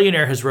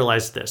millionaire has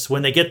realized this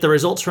when they get the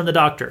results from the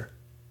doctor.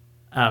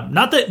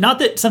 Not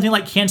that something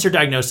like cancer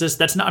diagnosis,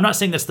 I'm not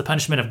saying that's the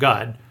punishment of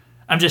God.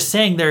 I'm just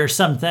saying there are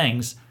some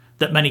things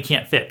that money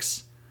can't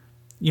fix.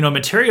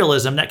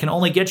 Materialism, that can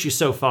only get you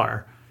so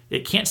far.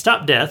 It can't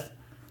stop death.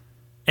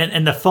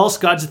 And the false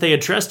gods that they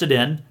had trusted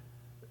in,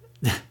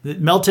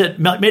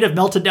 made of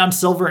melted down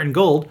silver and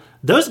gold,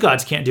 those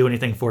gods can't do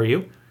anything for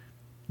you.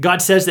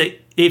 God says that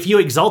if you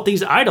exalt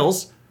these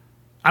idols,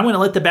 I'm going to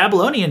let the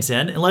Babylonians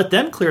in and let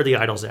them clear the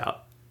idols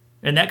out.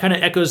 And that kind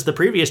of echoes the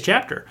previous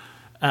chapter.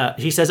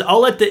 He says, I'll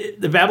let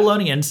the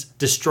Babylonians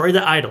destroy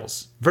the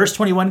idols. Verse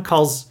 21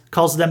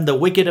 calls them the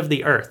wicked of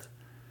the earth.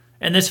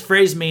 And this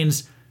phrase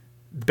means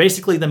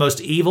basically the most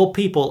evil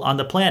people on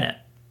the planet.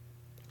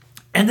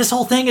 And this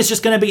whole thing is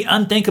just going to be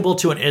unthinkable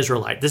to an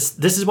Israelite. This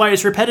is why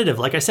it's repetitive.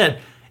 Like I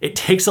said, it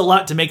takes a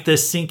lot to make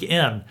this sink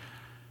in.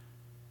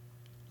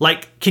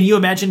 Like, can you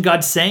imagine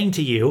God saying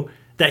to you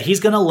that he's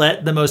going to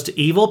let the most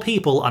evil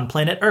people on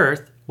planet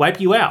Earth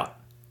wipe you out?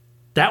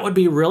 That would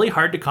be really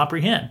hard to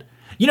comprehend.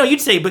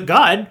 You'd say, but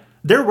God,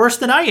 they're worse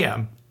than I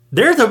am.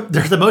 They're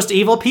the most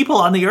evil people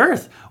on the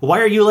earth. Why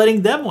are you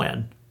letting them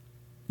win?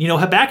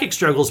 Habakkuk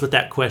struggles with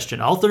that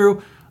question all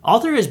through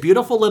his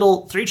beautiful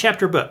little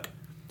 3-chapter book.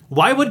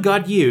 Why would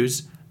God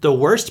use the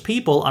worst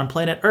people on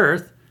planet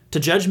Earth to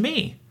judge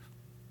me?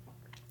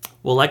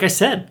 Well, like I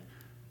said,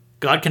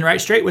 God can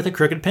write straight with a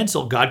crooked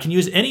pencil. God can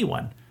use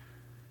anyone.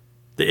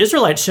 The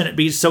Israelites shouldn't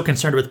be so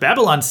concerned with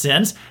Babylon's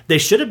sins. They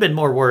should have been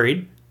more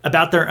worried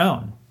about their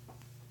own.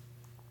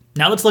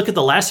 Now let's look at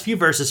the last few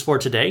verses for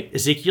today,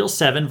 Ezekiel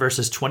 7,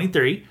 verses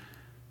 23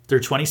 through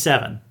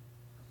 27.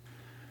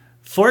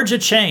 Forge a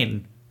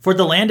chain, for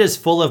the land is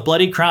full of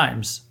bloody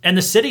crimes, and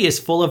the city is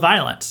full of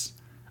violence.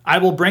 I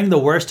will bring the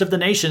worst of the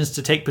nations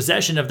to take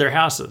possession of their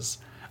houses.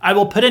 I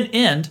will put an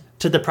end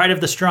to the pride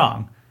of the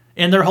strong,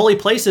 and their holy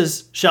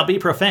places shall be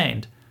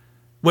profaned.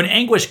 When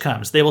anguish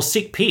comes, they will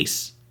seek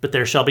peace, but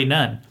there shall be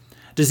none.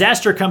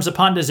 Disaster comes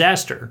upon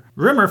disaster.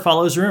 Rumor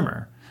follows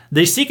rumor.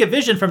 They seek a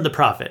vision from the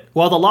prophet,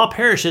 while the law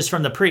perishes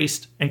from the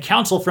priest, and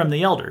counsel from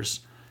the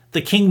elders.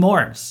 The king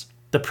mourns.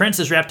 The prince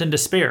is wrapped in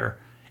despair,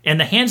 and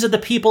the hands of the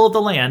people of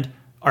the land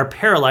are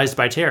paralyzed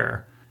by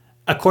terror.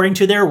 According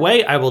to their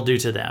way I will do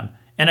to them,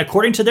 and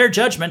according to their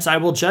judgments I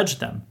will judge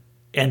them,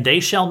 and they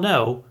shall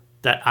know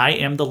that I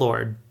am the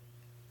Lord.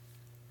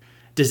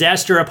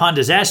 Disaster upon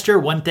disaster,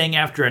 one thing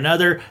after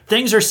another.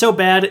 Things are so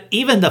bad,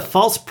 even the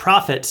false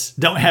prophets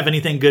don't have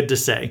anything good to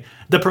say.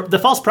 The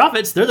false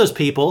prophets, they're those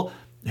people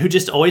who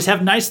just always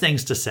have nice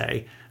things to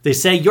say. They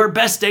say, your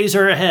best days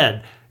are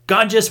ahead.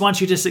 God just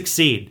wants you to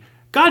succeed.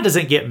 God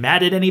doesn't get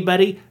mad at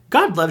anybody.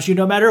 God loves you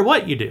no matter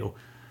what you do.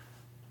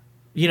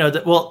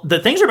 The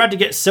things are about to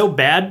get so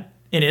bad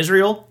in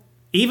Israel,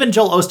 even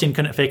Joel Osteen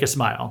couldn't fake a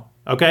smile,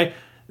 okay?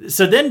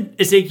 So then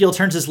Ezekiel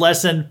turns his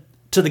lesson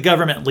to the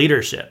government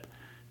leadership,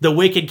 the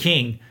wicked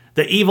king,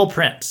 the evil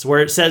prince,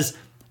 where it says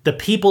the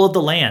people of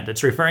the land.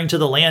 It's referring to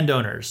the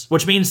landowners,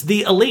 which means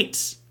the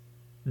elites.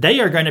 They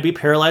are going to be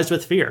paralyzed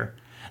with fear.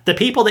 The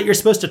people that you're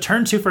supposed to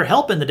turn to for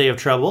help in the day of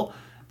trouble,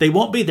 they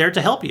won't be there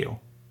to help you.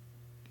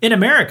 In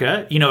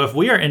America, if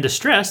we are in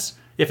distress,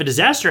 if a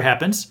disaster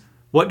happens,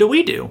 what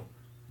do?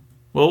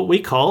 Well, we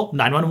call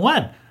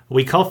 911.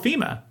 We call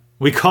FEMA.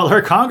 We call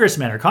our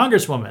congressman or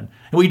congresswoman,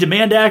 and we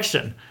demand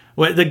action.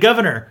 The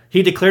governor,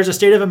 he declares a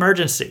state of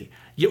emergency.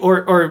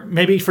 Or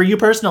maybe for you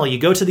personally, you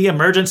go to the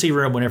emergency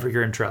room whenever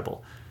you're in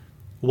trouble.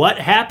 What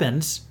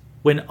happens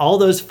when all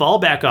those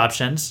fallback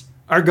options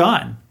are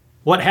gone?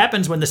 What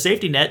happens when the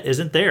safety net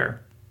isn't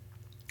there?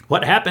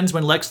 What happens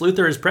when Lex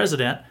Luthor is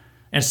president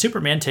and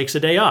Superman takes a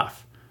day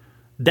off?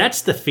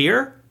 That's the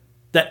fear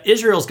that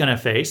Israel's going to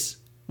face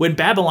when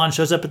Babylon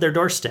shows up at their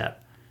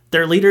doorstep.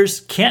 Their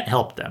leaders can't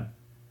help them,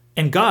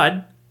 and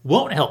God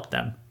won't help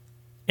them.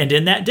 And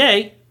in that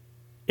day,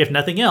 if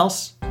nothing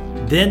else,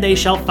 then they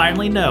shall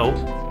finally know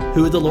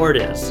who the Lord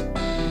is.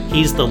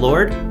 He's the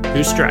Lord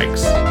who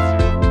strikes.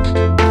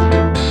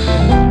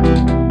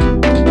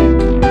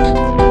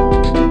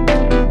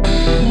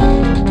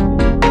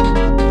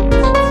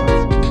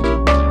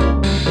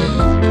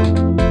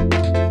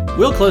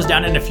 We'll close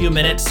down in a few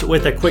minutes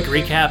with a quick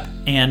recap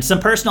and some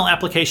personal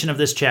application of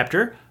this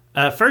chapter.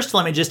 First,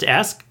 let me just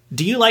ask,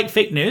 do you like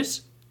fake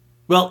news?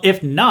 Well,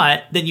 if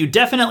not, then you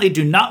definitely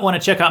do not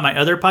want to check out my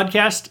other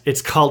podcast.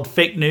 It's called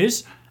Fake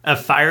News, a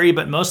fiery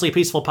but mostly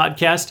peaceful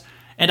podcast.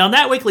 And on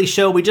that weekly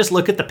show, we just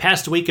look at the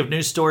past week of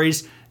news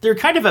stories. They're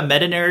kind of a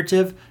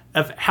meta-narrative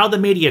of how the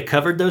media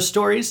covered those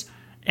stories.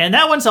 And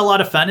that one's a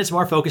lot of fun. It's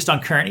more focused on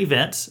current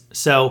events.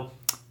 So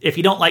if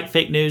you don't like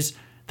fake news,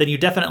 then you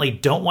definitely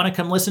don't want to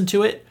come listen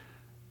to it.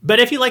 But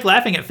if you like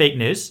laughing at fake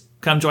news,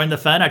 come join the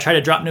fun. I try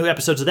to drop new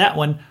episodes of that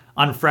one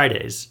on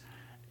Fridays.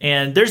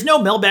 And there's no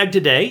mailbag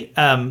today.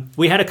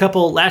 We had a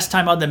couple last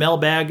time on the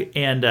mailbag.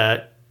 And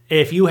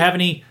if you have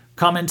any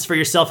comments for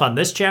yourself on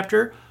this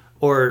chapter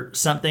or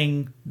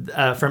something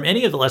from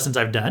any of the lessons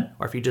I've done,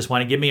 or if you just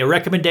want to give me a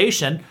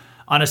recommendation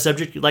on a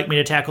subject you'd like me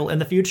to tackle in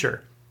the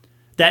future,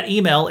 that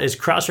email is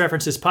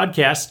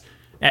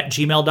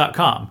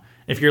crossreferencespodcast@gmail.com.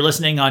 If you're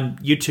listening on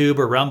YouTube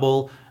or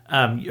Rumble,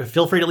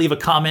 feel free to leave a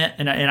comment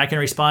and I can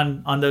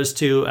respond on those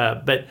too.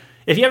 But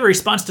if you have a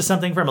response to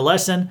something from a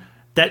lesson,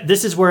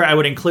 this is where I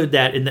would include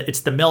that.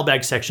 It's the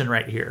mailbag section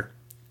right here.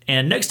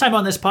 And next time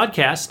on this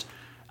podcast,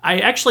 I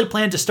actually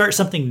plan to start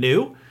something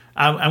new.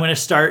 I'm going to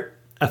start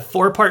a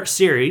 4-part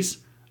series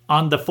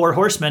on the 4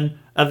 horsemen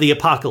of the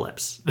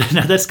apocalypse.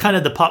 Now, that's kind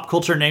of the pop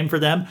culture name for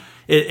them.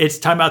 It's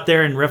time out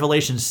there in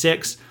Revelation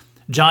 6.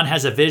 John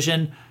has a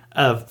vision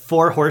of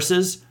 4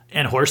 horses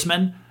and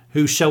horsemen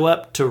who show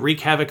up to wreak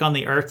havoc on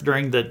the earth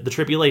during the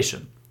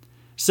tribulation.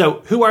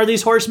 So who are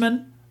these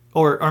horsemen?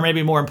 Or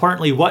maybe more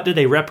importantly, what do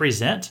they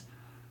represent?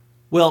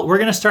 Well, we're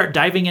going to start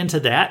diving into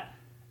that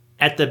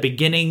at the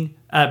beginning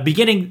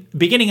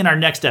in our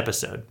next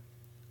episode.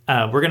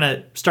 We're going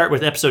to start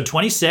with episode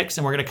 26,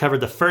 and we're going to cover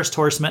the first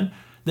horseman.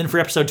 Then for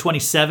episode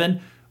 27,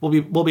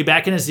 we'll be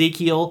back in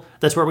Ezekiel.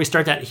 That's where we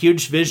start that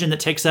huge vision that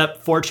takes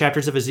up 4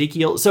 chapters of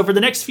Ezekiel. So for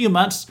the next few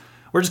months,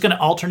 we're just going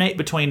to alternate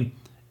between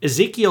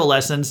Ezekiel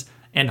lessons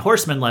and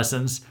horseman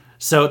lessons.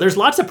 So there's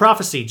lots of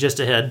prophecy just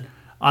ahead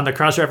on the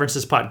Cross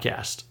References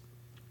podcast.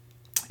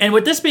 And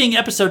with this being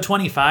episode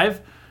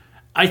 25,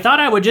 I thought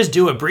I would just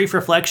do a brief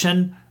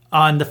reflection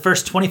on the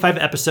first 25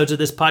 episodes of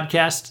this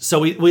podcast. So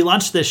we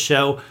launched this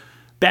show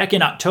back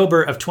in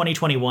October of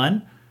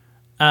 2021.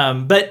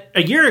 But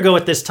a year ago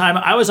at this time,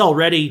 I was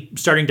already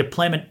starting to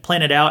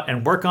plan it out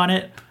and work on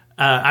it.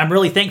 I'm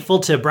really thankful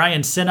to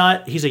Brian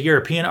Sinnott. He's a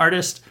European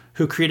artist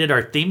who created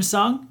our theme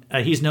song.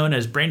 He's known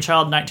as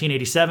Brainchild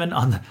 1987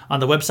 on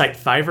the website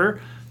Fiverr.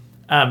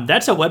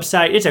 That's a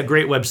website. It's a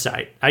great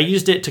website. I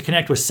used it to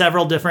connect with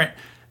several different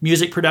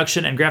music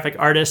production and graphic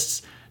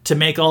artists to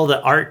make all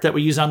the art that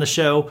we use on the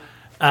show.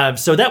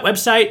 So that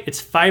website,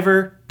 it's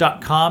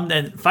fiverr.com.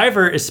 And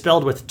Fiverr is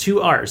spelled with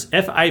 2 R's,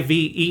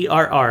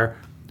 Fiverr.com.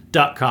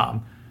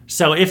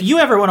 So if you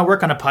ever want to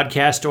work on a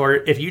podcast, or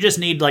if you just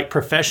need like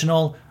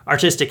professional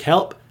artistic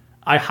help,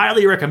 I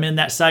highly recommend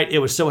that site. It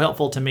was so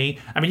helpful to me.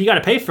 I mean, you got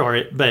to pay for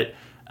it, but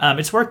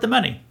it's worth the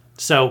money.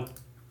 So,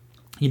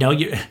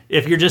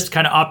 if you're just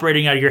kind of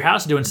operating out of your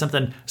house doing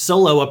something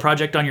solo, a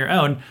project on your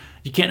own,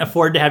 you can't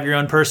afford to have your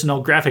own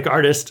personal graphic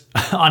artist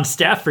on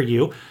staff for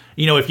you.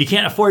 If you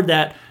can't afford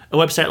that, a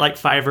website like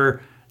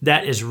Fiverr,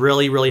 that is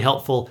really, really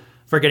helpful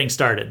for getting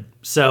started.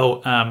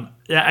 So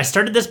I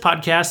started this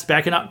podcast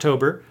back in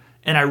October,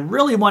 and I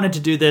really wanted to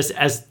do this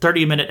as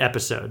 30-minute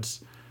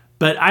episodes.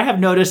 But I have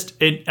noticed,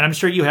 and I'm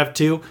sure you have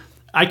too,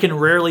 I can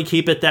rarely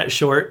keep it that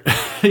short.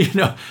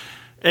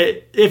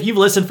 If you've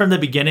listened from the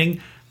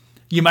beginning,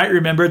 you might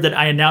remember that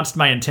I announced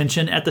my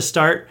intention at the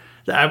start.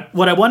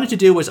 What I wanted to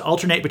do was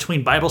alternate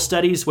between Bible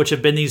studies, which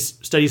have been these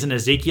studies in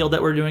Ezekiel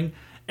that we're doing,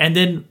 and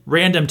then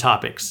random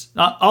topics,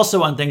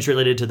 also on things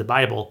related to the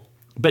Bible,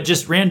 but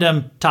just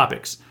random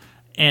topics.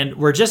 And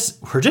we're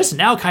just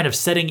now kind of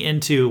setting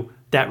into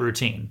that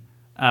routine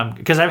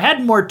because I've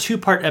had more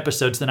 2-part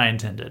episodes than I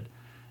intended.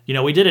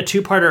 We did a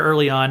 2-parter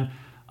early on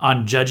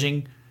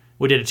judging.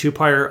 We did a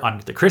 2-parter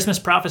on the Christmas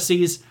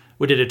prophecies.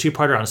 We did a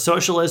 2-parter on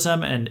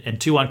socialism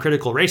and 2 on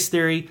critical race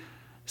theory.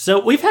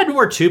 So we've had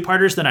more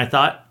 2-parters than I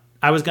thought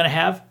I was going to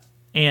have.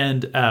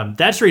 And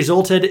that's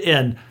resulted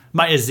in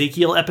my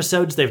Ezekiel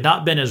episodes. They've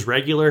not been as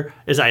regular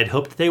as I had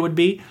hoped they would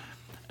be.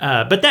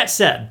 But that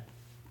said,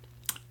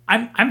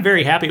 I'm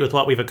very happy with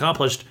what we've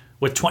accomplished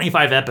with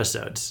 25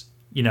 episodes.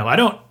 I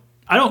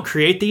don't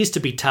create these to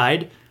be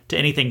tied to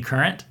anything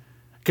current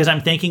because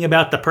I'm thinking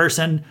about the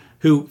person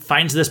who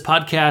finds this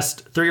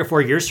podcast 3 or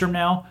 4 years from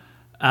now.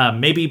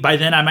 Maybe by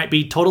then I might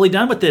be totally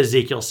done with the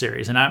Ezekiel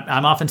series and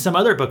I'm off in some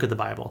other book of the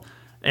Bible.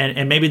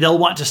 And maybe they'll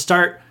want to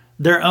start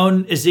their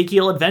own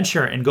Ezekiel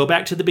adventure and go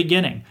back to the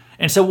beginning.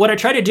 And so what I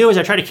try to do is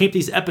I try to keep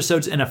these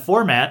episodes in a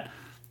format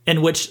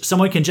in which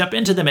someone can jump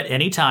into them at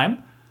any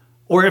time,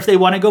 or if they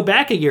want to go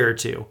back a year or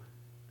two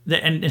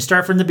and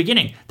start from the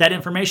beginning, that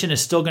information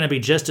is still going to be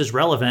just as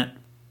relevant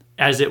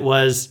as it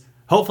was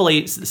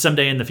hopefully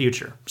someday in the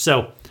future.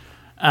 So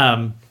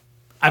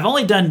I've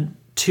only done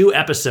 2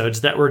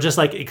 episodes that were just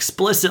like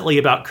explicitly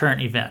about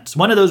current events.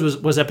 One of those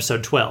was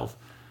episode 12.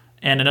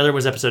 And another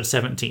was episode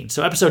 17.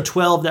 So episode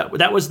 12,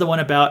 that was the one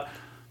about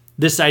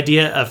this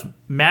idea of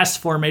mass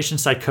formation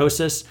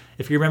psychosis.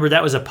 If you remember,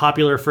 that was a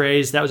popular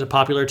phrase. That was a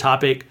popular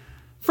topic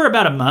for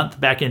about a month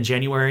back in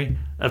January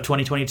of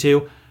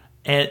 2022.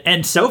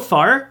 And so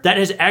far, that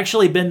has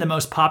actually been the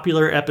most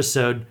popular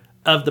episode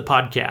of the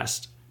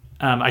podcast.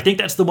 I think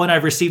that's the one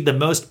I've received the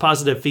most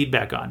positive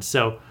feedback on.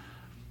 So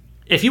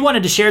if you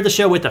wanted to share the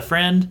show with a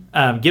friend,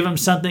 give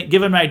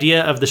them an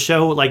idea of the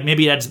show, like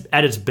maybe at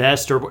its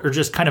best or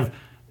just kind of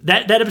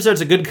that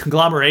episode's a good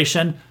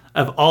conglomeration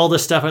of all the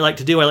stuff I like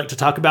to do. I like to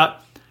talk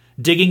about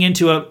digging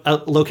into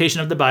a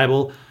location of the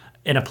Bible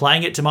and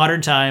applying it to modern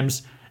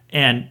times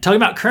and talking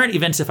about current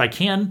events if I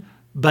can,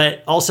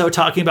 but also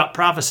talking about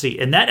prophecy.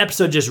 And that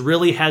episode just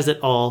really has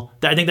it all.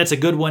 I think that's a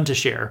good one to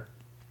share.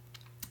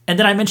 And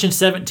then I mentioned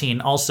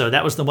 17 also.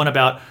 That was the one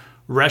about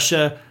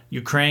Russia,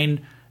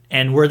 Ukraine,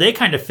 and where they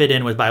kind of fit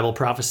in with Bible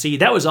prophecy.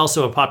 That was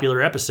also a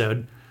popular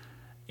episode.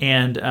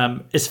 And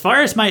as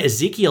far as my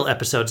Ezekiel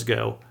episodes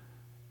go,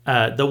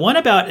 the one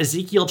about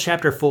Ezekiel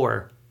chapter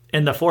 4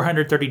 and the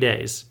 430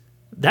 days,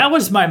 that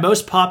was my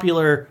most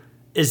popular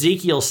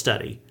Ezekiel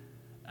study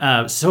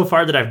so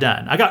far that I've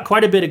done. I got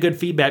quite a bit of good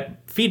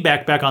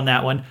feedback back on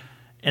that one,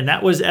 and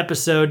that was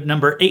episode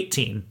number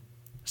 18.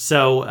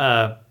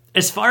 So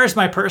as far as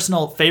my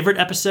personal favorite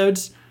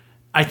episodes,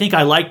 I think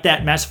I liked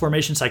that mass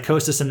formation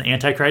psychosis and the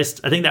Antichrist.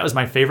 I think that was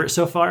my favorite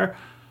so far.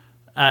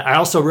 I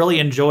also really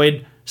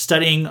enjoyed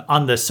studying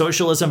on the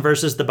socialism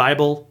versus the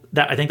Bible.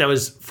 I think that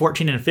was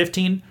 14 and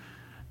 15.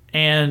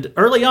 And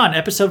early on,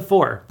 episode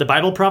 4, the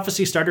Bible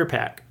Prophecy Starter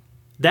Pack.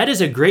 That is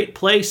a great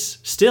place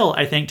still,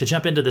 I think, to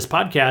jump into this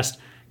podcast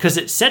because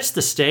it sets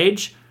the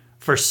stage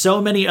for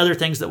so many other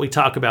things that we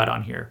talk about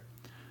on here.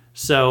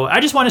 So I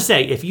just want to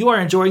say, if you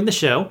are enjoying the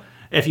show,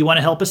 if you want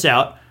to help us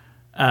out,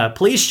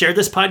 please share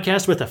this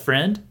podcast with a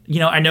friend.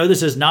 I know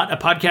this is not a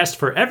podcast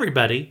for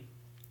everybody,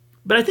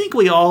 but I think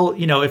we all,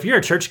 if you're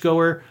a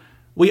churchgoer,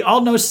 we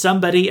all know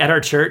somebody at our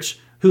church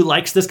who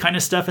likes this kind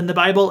of stuff in the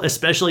Bible,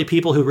 especially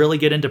people who really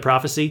get into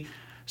prophecy.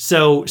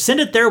 So send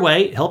it their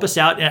way, help us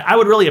out. I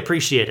would really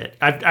appreciate it.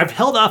 I've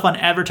held off on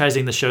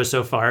advertising the show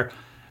so far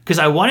because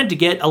I wanted to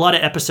get a lot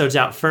of episodes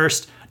out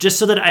first, just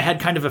so that I had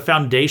kind of a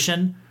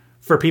foundation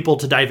for people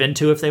to dive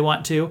into if they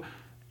want to.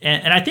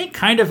 And I think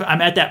kind of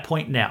I'm at that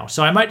point now.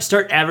 So I might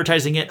start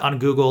advertising it on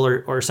Google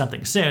or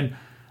something soon.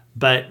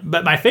 But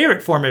my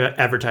favorite form of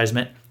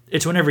advertisement,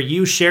 it's whenever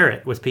you share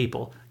it with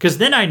people, because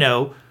then I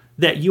know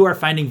that you are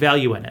finding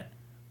value in it.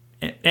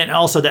 And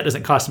also that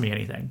doesn't cost me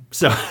anything.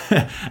 So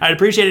I'd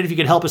appreciate it if you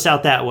could help us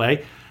out that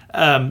way.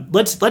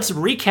 Let's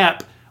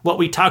recap what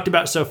we talked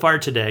about so far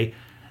today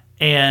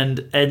and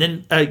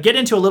then get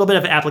into a little bit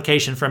of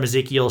application from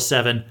Ezekiel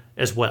 7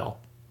 as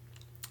well.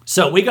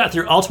 So we got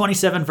through all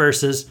 27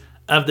 verses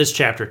of this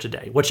chapter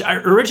today, which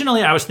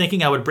originally I was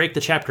thinking I would break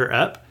the chapter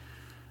up,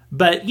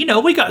 but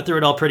we got through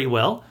it all pretty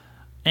well.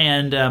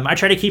 And I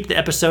try to keep the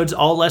episodes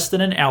all less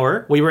than an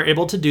hour. We were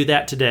able to do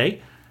that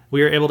today.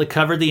 We were able to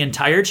cover the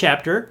entire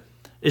chapter.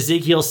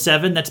 Ezekiel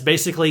 7, that's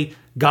basically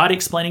God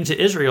explaining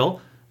to Israel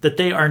that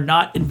they are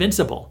not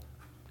invincible.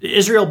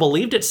 Israel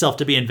believed itself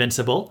to be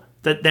invincible,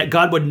 that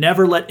God would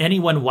never let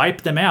anyone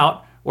wipe them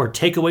out or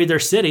take away their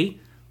city.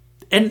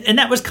 And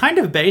that was kind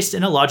of based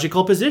in a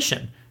logical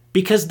position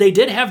because they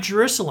did have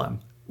Jerusalem,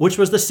 which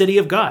was the city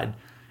of God.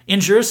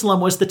 And Jerusalem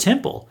was the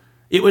temple.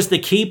 It was the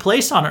key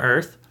place on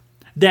earth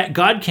that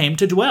God came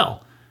to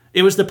dwell.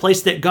 It was the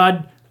place that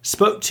God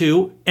spoke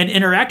to and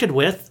interacted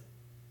with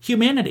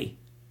humanity.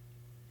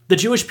 The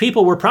Jewish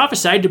people were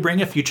prophesied to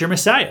bring a future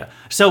Messiah.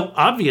 So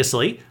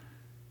obviously,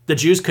 the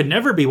Jews could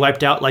never be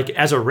wiped out like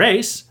as a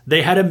race.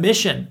 They had a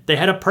mission. They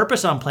had a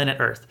purpose on planet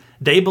Earth.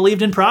 They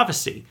believed in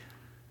prophecy.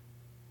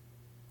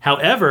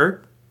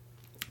 However,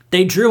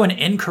 they drew an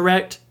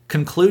incorrect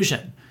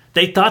conclusion.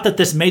 They thought that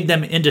this made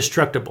them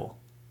indestructible.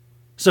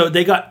 So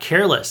they got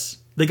careless.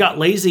 They got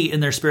lazy in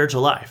their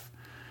spiritual life.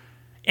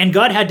 And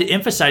God had to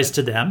emphasize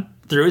to them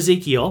through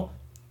Ezekiel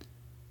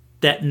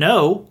that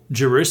no,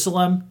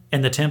 Jerusalem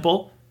and the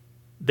temple,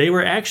 they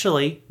were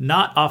actually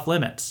not off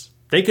limits.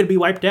 They could be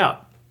wiped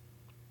out.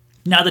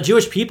 Now, the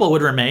Jewish people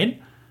would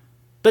remain,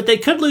 but they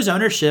could lose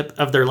ownership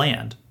of their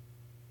land.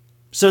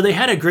 So they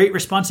had a great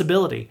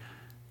responsibility,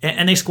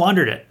 and they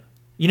squandered it.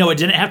 It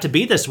didn't have to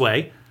be this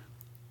way,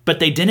 but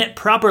they didn't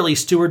properly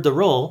steward the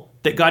role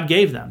that God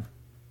gave them.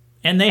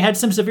 And they had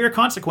some severe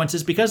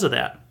consequences because of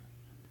that.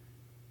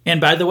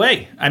 And by the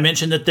way, I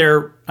mentioned that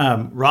their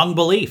wrong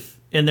belief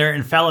in their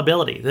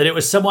infallibility, that it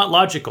was somewhat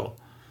logical.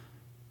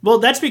 Well,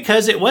 that's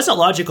because it was a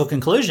logical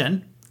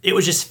conclusion. It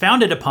was just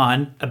founded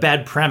upon a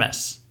bad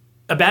premise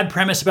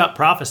about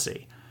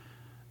prophecy.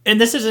 And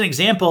this is an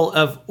example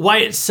of why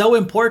it's so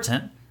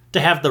important to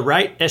have the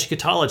right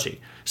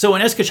eschatology. So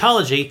in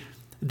eschatology,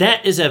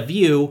 that is a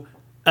view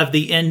of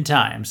the end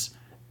times.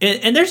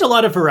 And there's a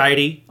lot of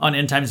variety on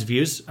end times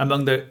views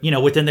among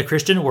within the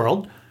Christian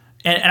world.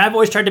 And I've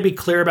always tried to be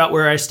clear about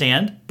where I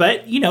stand.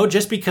 But,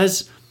 just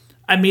because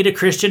I meet a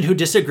Christian who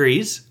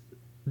disagrees,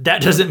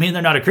 that doesn't mean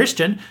they're not a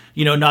Christian,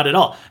 not at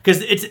all.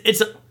 Because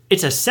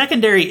it's a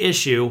secondary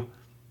issue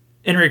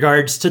in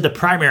regards to the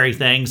primary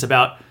things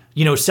about,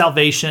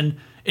 salvation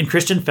and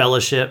Christian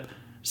fellowship.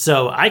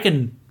 So I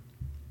can,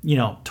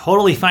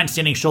 totally find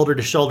standing shoulder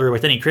to shoulder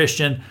with any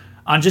Christian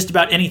on just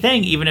about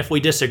anything, even if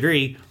we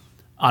disagree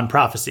on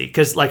prophecy.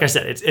 Because like I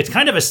said, it's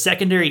kind of a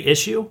secondary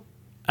issue,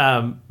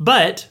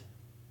 but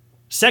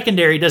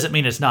secondary doesn't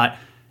mean it's not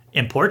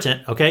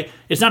important, okay?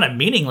 It's not a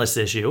meaningless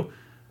issue.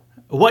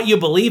 What you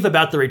believe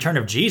about the return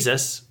of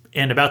Jesus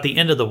and about the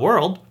end of the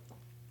world,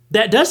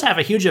 that does have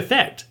a huge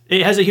effect.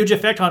 It has a huge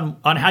effect on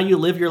how you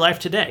live your life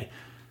today.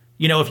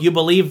 If you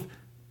believe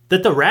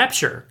that the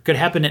rapture could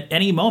happen at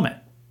any moment,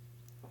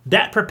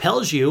 that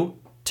propels you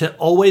to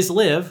always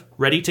live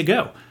ready to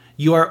go.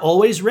 You are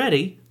always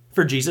ready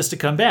for Jesus to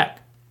come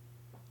back.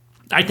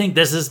 I think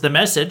this is the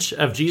message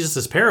of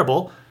Jesus'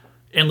 parable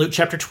in Luke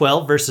chapter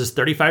 12, verses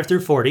 35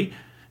 through 40.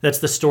 That's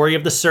the story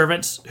of the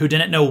servants who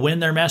didn't know when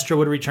their master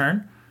would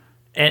return.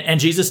 And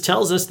Jesus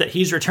tells us that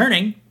he's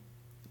returning,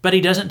 but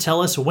he doesn't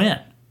tell us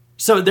when.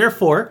 So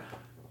therefore,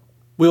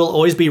 we will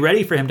always be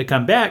ready for him to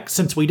come back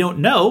since we don't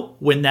know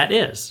when that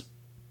is.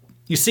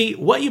 You see,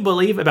 what you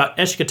believe about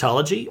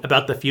eschatology,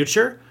 about the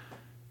future,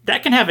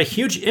 that can have a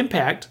huge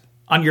impact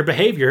on your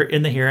behavior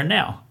in the here and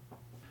now.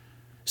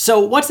 So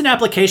what's an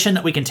application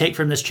that we can take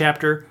from this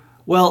chapter?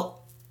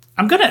 Well,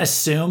 I'm going to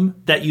assume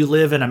that you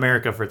live in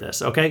America for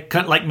this, okay?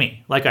 Like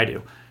me, like I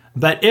do.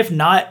 But if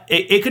not,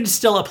 it could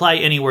still apply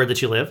anywhere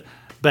that you live.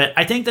 But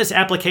I think this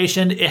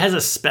application, it has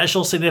a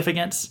special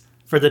significance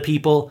for the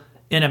people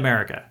in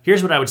America.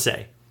 Here's what I would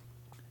say.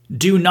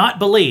 Do not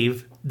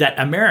believe that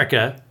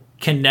America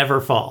can never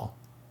fall.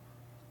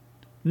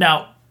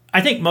 Now,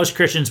 I think most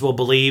Christians will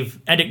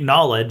believe and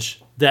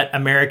acknowledge that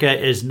America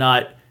is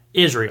not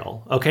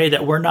Israel, okay?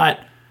 That we're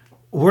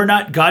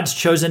not God's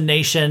chosen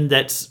nation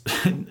that's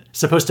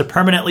supposed to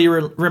permanently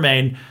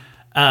remain.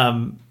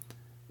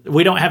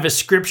 We don't have a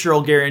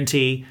scriptural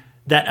guarantee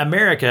that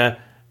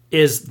America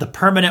is the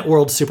permanent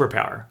world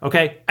superpower,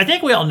 okay? I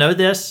think we all know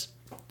this,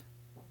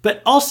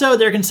 but also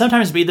there can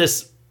sometimes be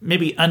this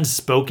maybe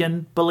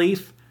unspoken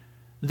belief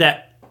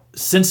that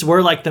since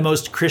we're like the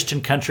most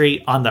Christian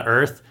country on the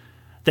earth,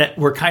 that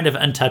we're kind of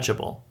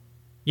untouchable.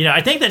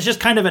 I think that's just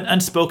kind of an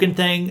unspoken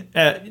thing,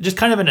 just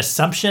kind of an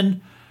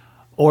assumption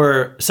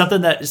or something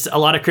that a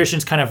lot of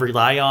Christians kind of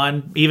rely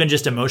on, even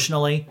just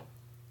emotionally.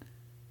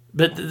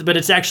 But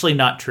it's actually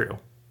not true.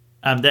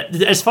 That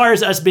as far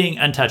as us being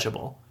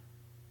untouchable,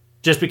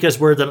 just because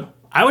we're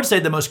I would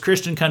say the most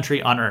Christian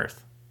country on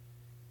earth.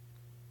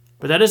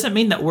 But that doesn't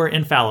mean that we're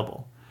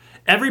infallible.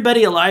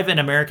 Everybody alive in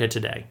America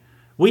today,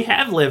 we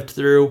have lived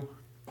through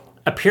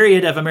a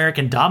period of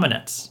American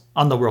dominance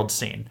on the world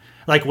scene.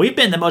 Like, we've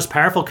been the most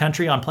powerful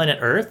country on planet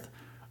Earth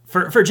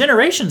for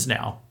generations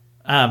now,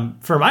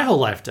 for my whole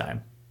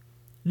lifetime.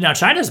 Now,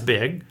 China's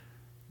big,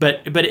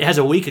 but it has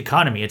a weak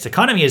economy. Its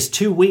economy is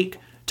too weak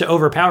to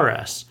overpower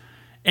us.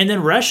 And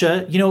then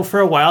Russia,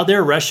 for a while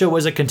there, Russia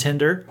was a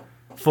contender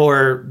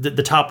for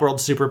the top world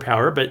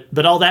superpower,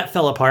 but all that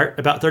fell apart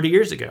about 30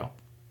 years ago.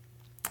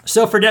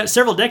 So for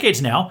several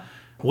decades now,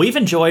 we've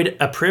enjoyed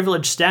a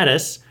privileged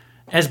status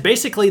as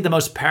basically the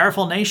most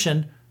powerful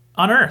nation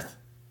on earth.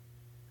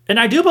 And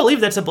I do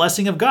believe that's a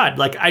blessing of God.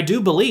 Like, I do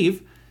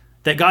believe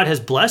that God has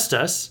blessed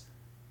us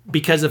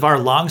because of our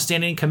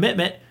long-standing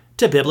commitment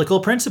to biblical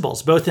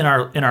principles, both in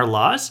our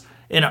laws,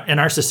 in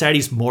our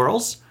society's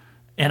morals.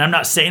 And I'm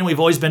not saying we've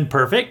always been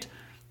perfect.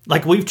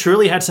 Like, we've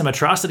truly had some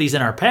atrocities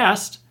in our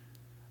past.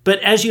 But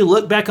as you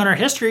look back on our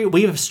history,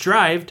 we have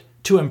strived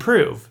to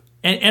improve.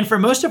 And for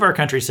most of our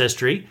country's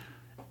history,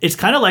 it's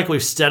kind of like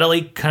we've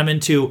steadily come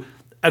into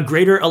a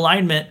greater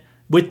alignment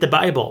with the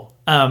Bible.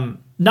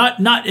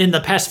 Not in the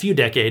past few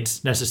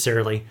decades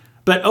necessarily,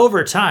 but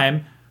over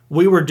time,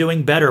 we were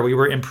doing better. We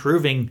were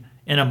improving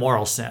in a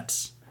moral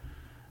sense.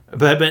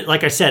 But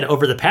like I said,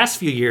 over the past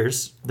few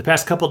years, the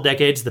past couple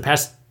decades,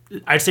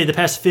 I'd say the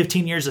past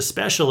 15 years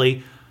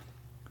especially,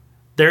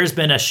 there's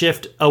been a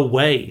shift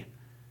away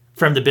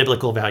from the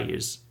biblical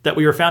values that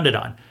we were founded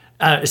on,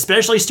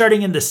 especially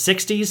starting in the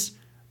 60s.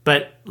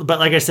 But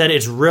like I said,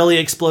 it's really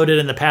exploded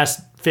in the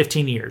past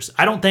 15 years.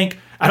 I don't think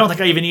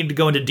I even need to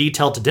go into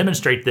detail to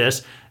demonstrate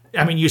this.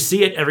 I mean, you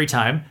see it every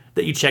time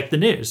that you check the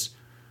news.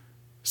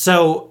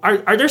 So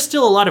are there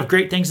still a lot of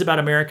great things about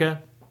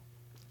America?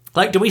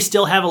 Like, do we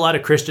still have a lot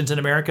of Christians in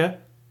America?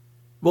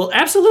 Well,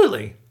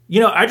 absolutely.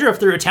 I drove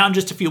through a town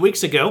just a few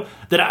weeks ago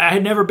that I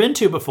had never been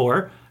to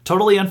before,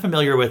 totally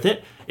unfamiliar with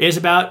it. It is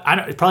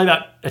probably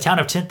about a town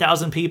of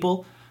 10,000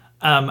 people.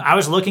 I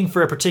was looking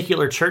for a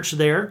particular church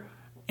there,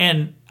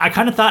 and I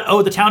kind of thought,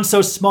 oh, the town's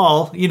so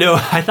small.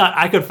 I thought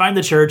I could find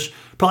the church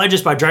probably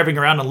just by driving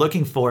around and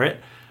looking for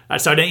it.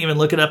 So I didn't even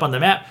look it up on the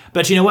map.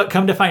 But you know what?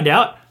 Come to find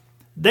out,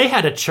 they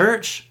had a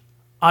church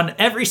on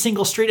every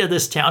single street of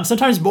this town,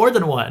 sometimes more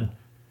than one.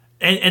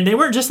 And they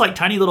weren't just like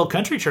tiny little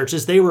country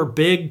churches. They were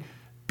big,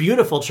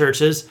 beautiful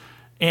churches.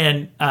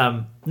 And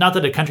not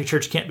that a country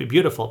church can't be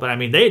beautiful, but I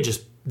mean,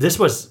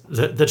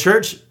 the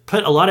church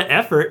put a lot of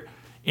effort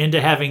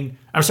into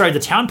the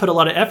town put a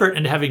lot of effort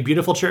into having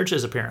beautiful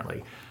churches,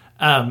 apparently.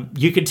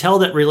 You could tell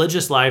that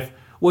religious life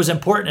was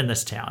important in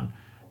this town.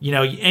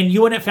 And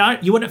you wouldn't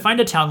find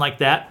a town like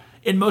that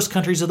in most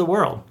countries of the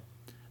world.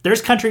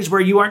 There's countries where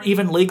you aren't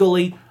even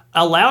legally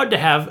allowed to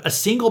have a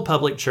single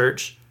public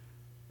church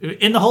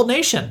in the whole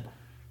nation.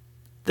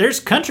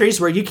 There's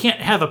countries where you can't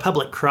have a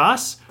public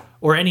cross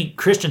or any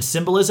Christian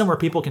symbolism where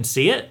people can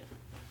see it.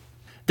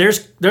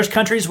 There's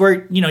countries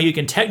where, you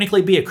can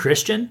technically be a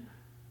Christian,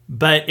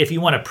 but if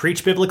you want to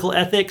preach biblical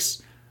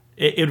ethics,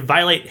 it would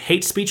violate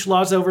hate speech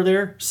laws over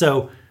there.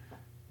 So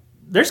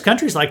there's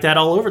countries like that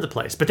all over the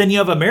place. But then you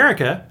have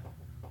America,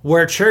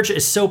 where church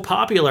is so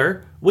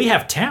popular, we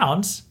have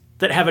towns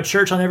that have a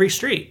church on every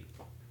street.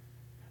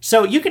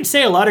 So you can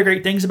say a lot of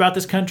great things about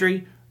this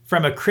country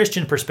from a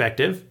Christian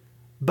perspective,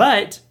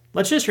 but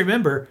let's just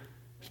remember,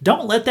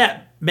 don't let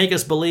that make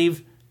us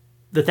believe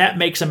that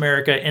makes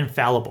America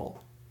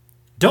infallible.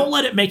 Don't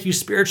let it make you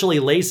spiritually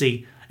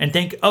lazy and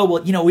think, oh,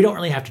 well, we don't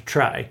really have to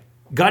try.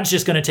 God's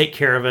just going to take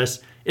care of us.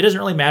 It doesn't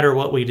really matter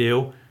what we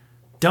do.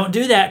 Don't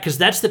do that, because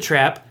that's the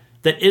trap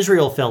that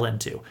Israel fell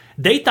into.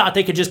 They thought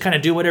they could just kind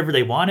of do whatever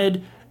they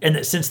wanted, and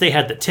that since they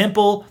had the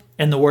temple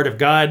and the word of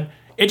God,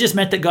 it just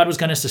meant that God was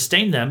going to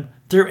sustain them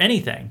through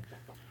anything.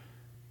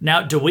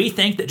 Now, do we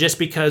think that just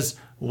because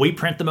we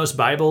print the most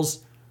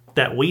Bibles,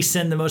 that we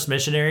send the most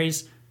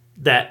missionaries,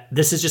 that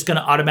this is just going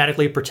to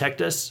automatically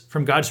protect us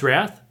from God's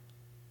wrath?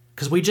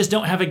 Because we just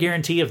don't have a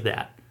guarantee of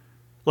that.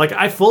 Like,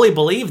 I fully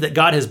believe that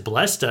God has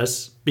blessed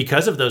us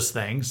because of those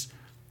things.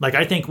 Like,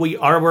 I think we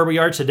are where we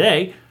are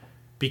today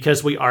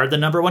because we are the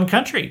number one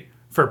country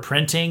for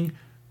printing,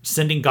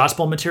 sending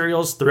gospel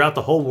materials throughout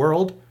the whole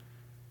world.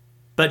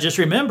 But just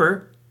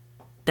remember,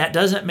 that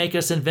doesn't make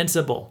us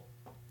invincible.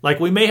 Like,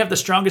 we may have the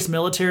strongest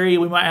military,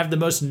 we might have the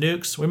most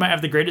nukes, we might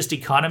have the greatest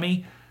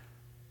economy,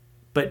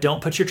 but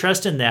don't put your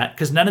trust in that,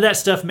 because none of that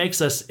stuff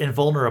makes us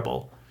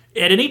invulnerable.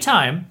 At any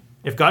time,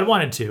 if God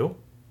wanted to,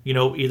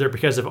 either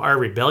because of our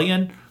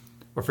rebellion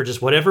or for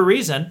just whatever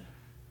reason,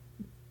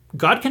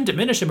 God can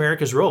diminish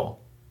America's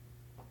role.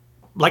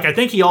 Like, I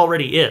think he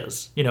already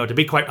is, to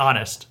be quite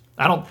honest.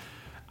 I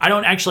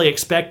don't actually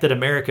expect that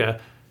America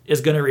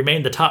is going to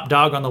remain the top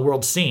dog on the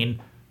world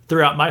scene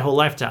throughout my whole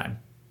lifetime.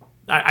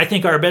 I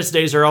think our best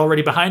days are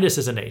already behind us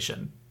as a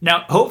nation.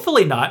 Now,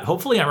 hopefully not.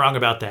 Hopefully I'm wrong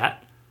about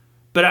that.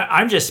 But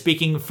I'm just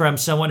speaking from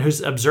someone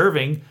who's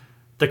observing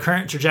the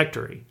current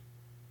trajectory.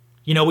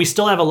 We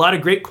still have a lot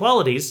of great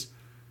qualities,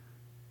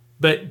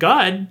 but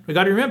God, we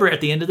got to remember,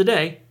 at the end of the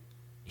day,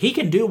 he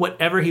can do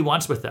whatever he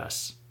wants with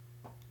us.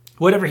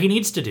 Whatever he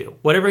needs to do.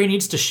 Whatever he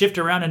needs to shift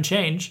around and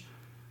change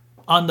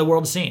on the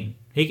world scene.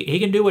 He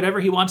can do whatever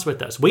he wants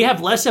with us. We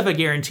have less of a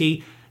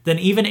guarantee than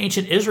even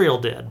ancient Israel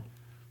did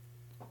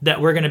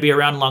that we're going to be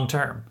around long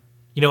term.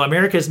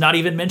 America is not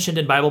even mentioned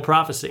in Bible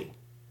prophecy.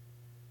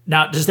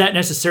 Now, does that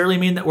necessarily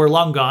mean that we're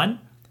long gone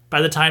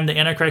by the time the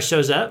Antichrist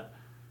shows up?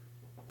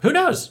 Who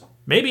knows?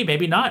 Maybe,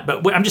 maybe not.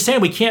 But I'm just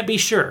saying we can't be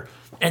sure.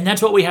 And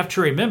that's what we have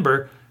to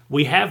remember.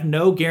 We have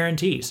no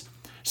guarantees.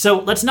 So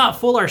let's not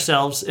fool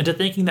ourselves into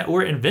thinking that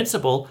we're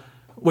invincible,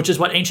 which is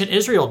what ancient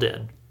Israel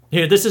did.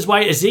 This is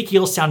why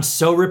Ezekiel sounds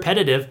so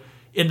repetitive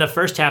in the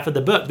first half of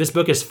the book. This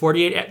book is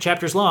 48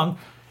 chapters long,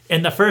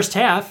 and the first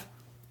half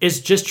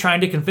is just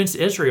trying to convince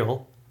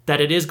Israel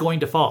that it is going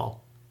to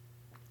fall.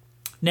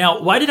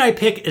 Now, why did I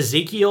pick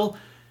Ezekiel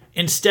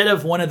instead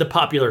of one of the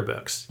popular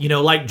books,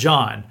 like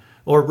John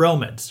or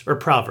Romans or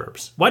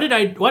Proverbs? Why did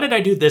I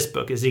do this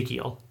book,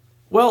 Ezekiel?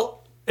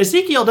 Well,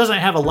 Ezekiel doesn't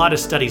have a lot of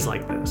studies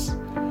like this.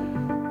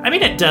 I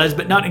mean, it does,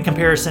 but not in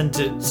comparison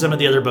to some of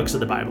the other books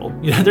of the Bible.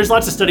 There's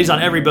lots of studies on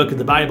every book of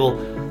the Bible,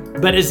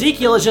 but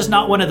Ezekiel is just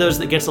not one of those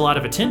that gets a lot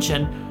of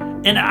attention.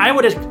 And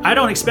I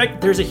don't expect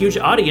there's a huge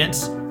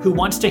audience who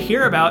wants to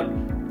hear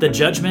about the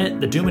judgment,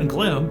 the doom and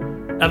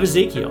gloom of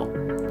Ezekiel.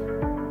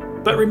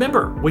 But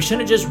remember, we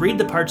shouldn't just read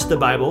the parts of the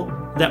Bible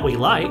that we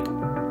like.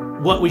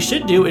 What we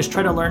should do is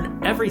try to learn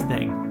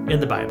everything in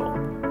the Bible.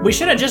 We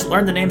shouldn't just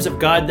learn the names of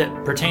God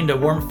that pertain to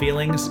warm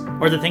feelings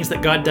or the things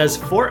that God does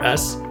for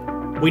us.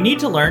 We need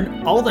to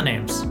learn all the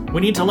names.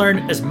 We need to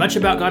learn as much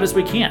about God as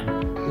we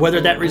can, whether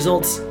that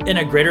results in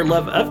a greater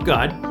love of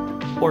God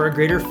or a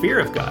greater fear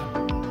of God.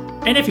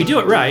 And if you do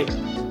it right,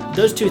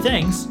 those two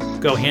things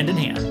go hand in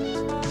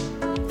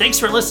hand. Thanks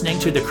for listening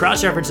to the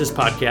Cross References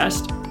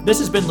podcast. This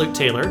has been Luke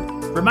Taylor,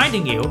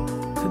 reminding you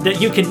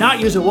that you cannot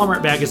use a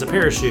Walmart bag as a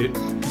parachute,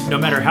 no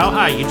matter how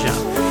high you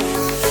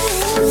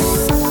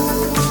jump.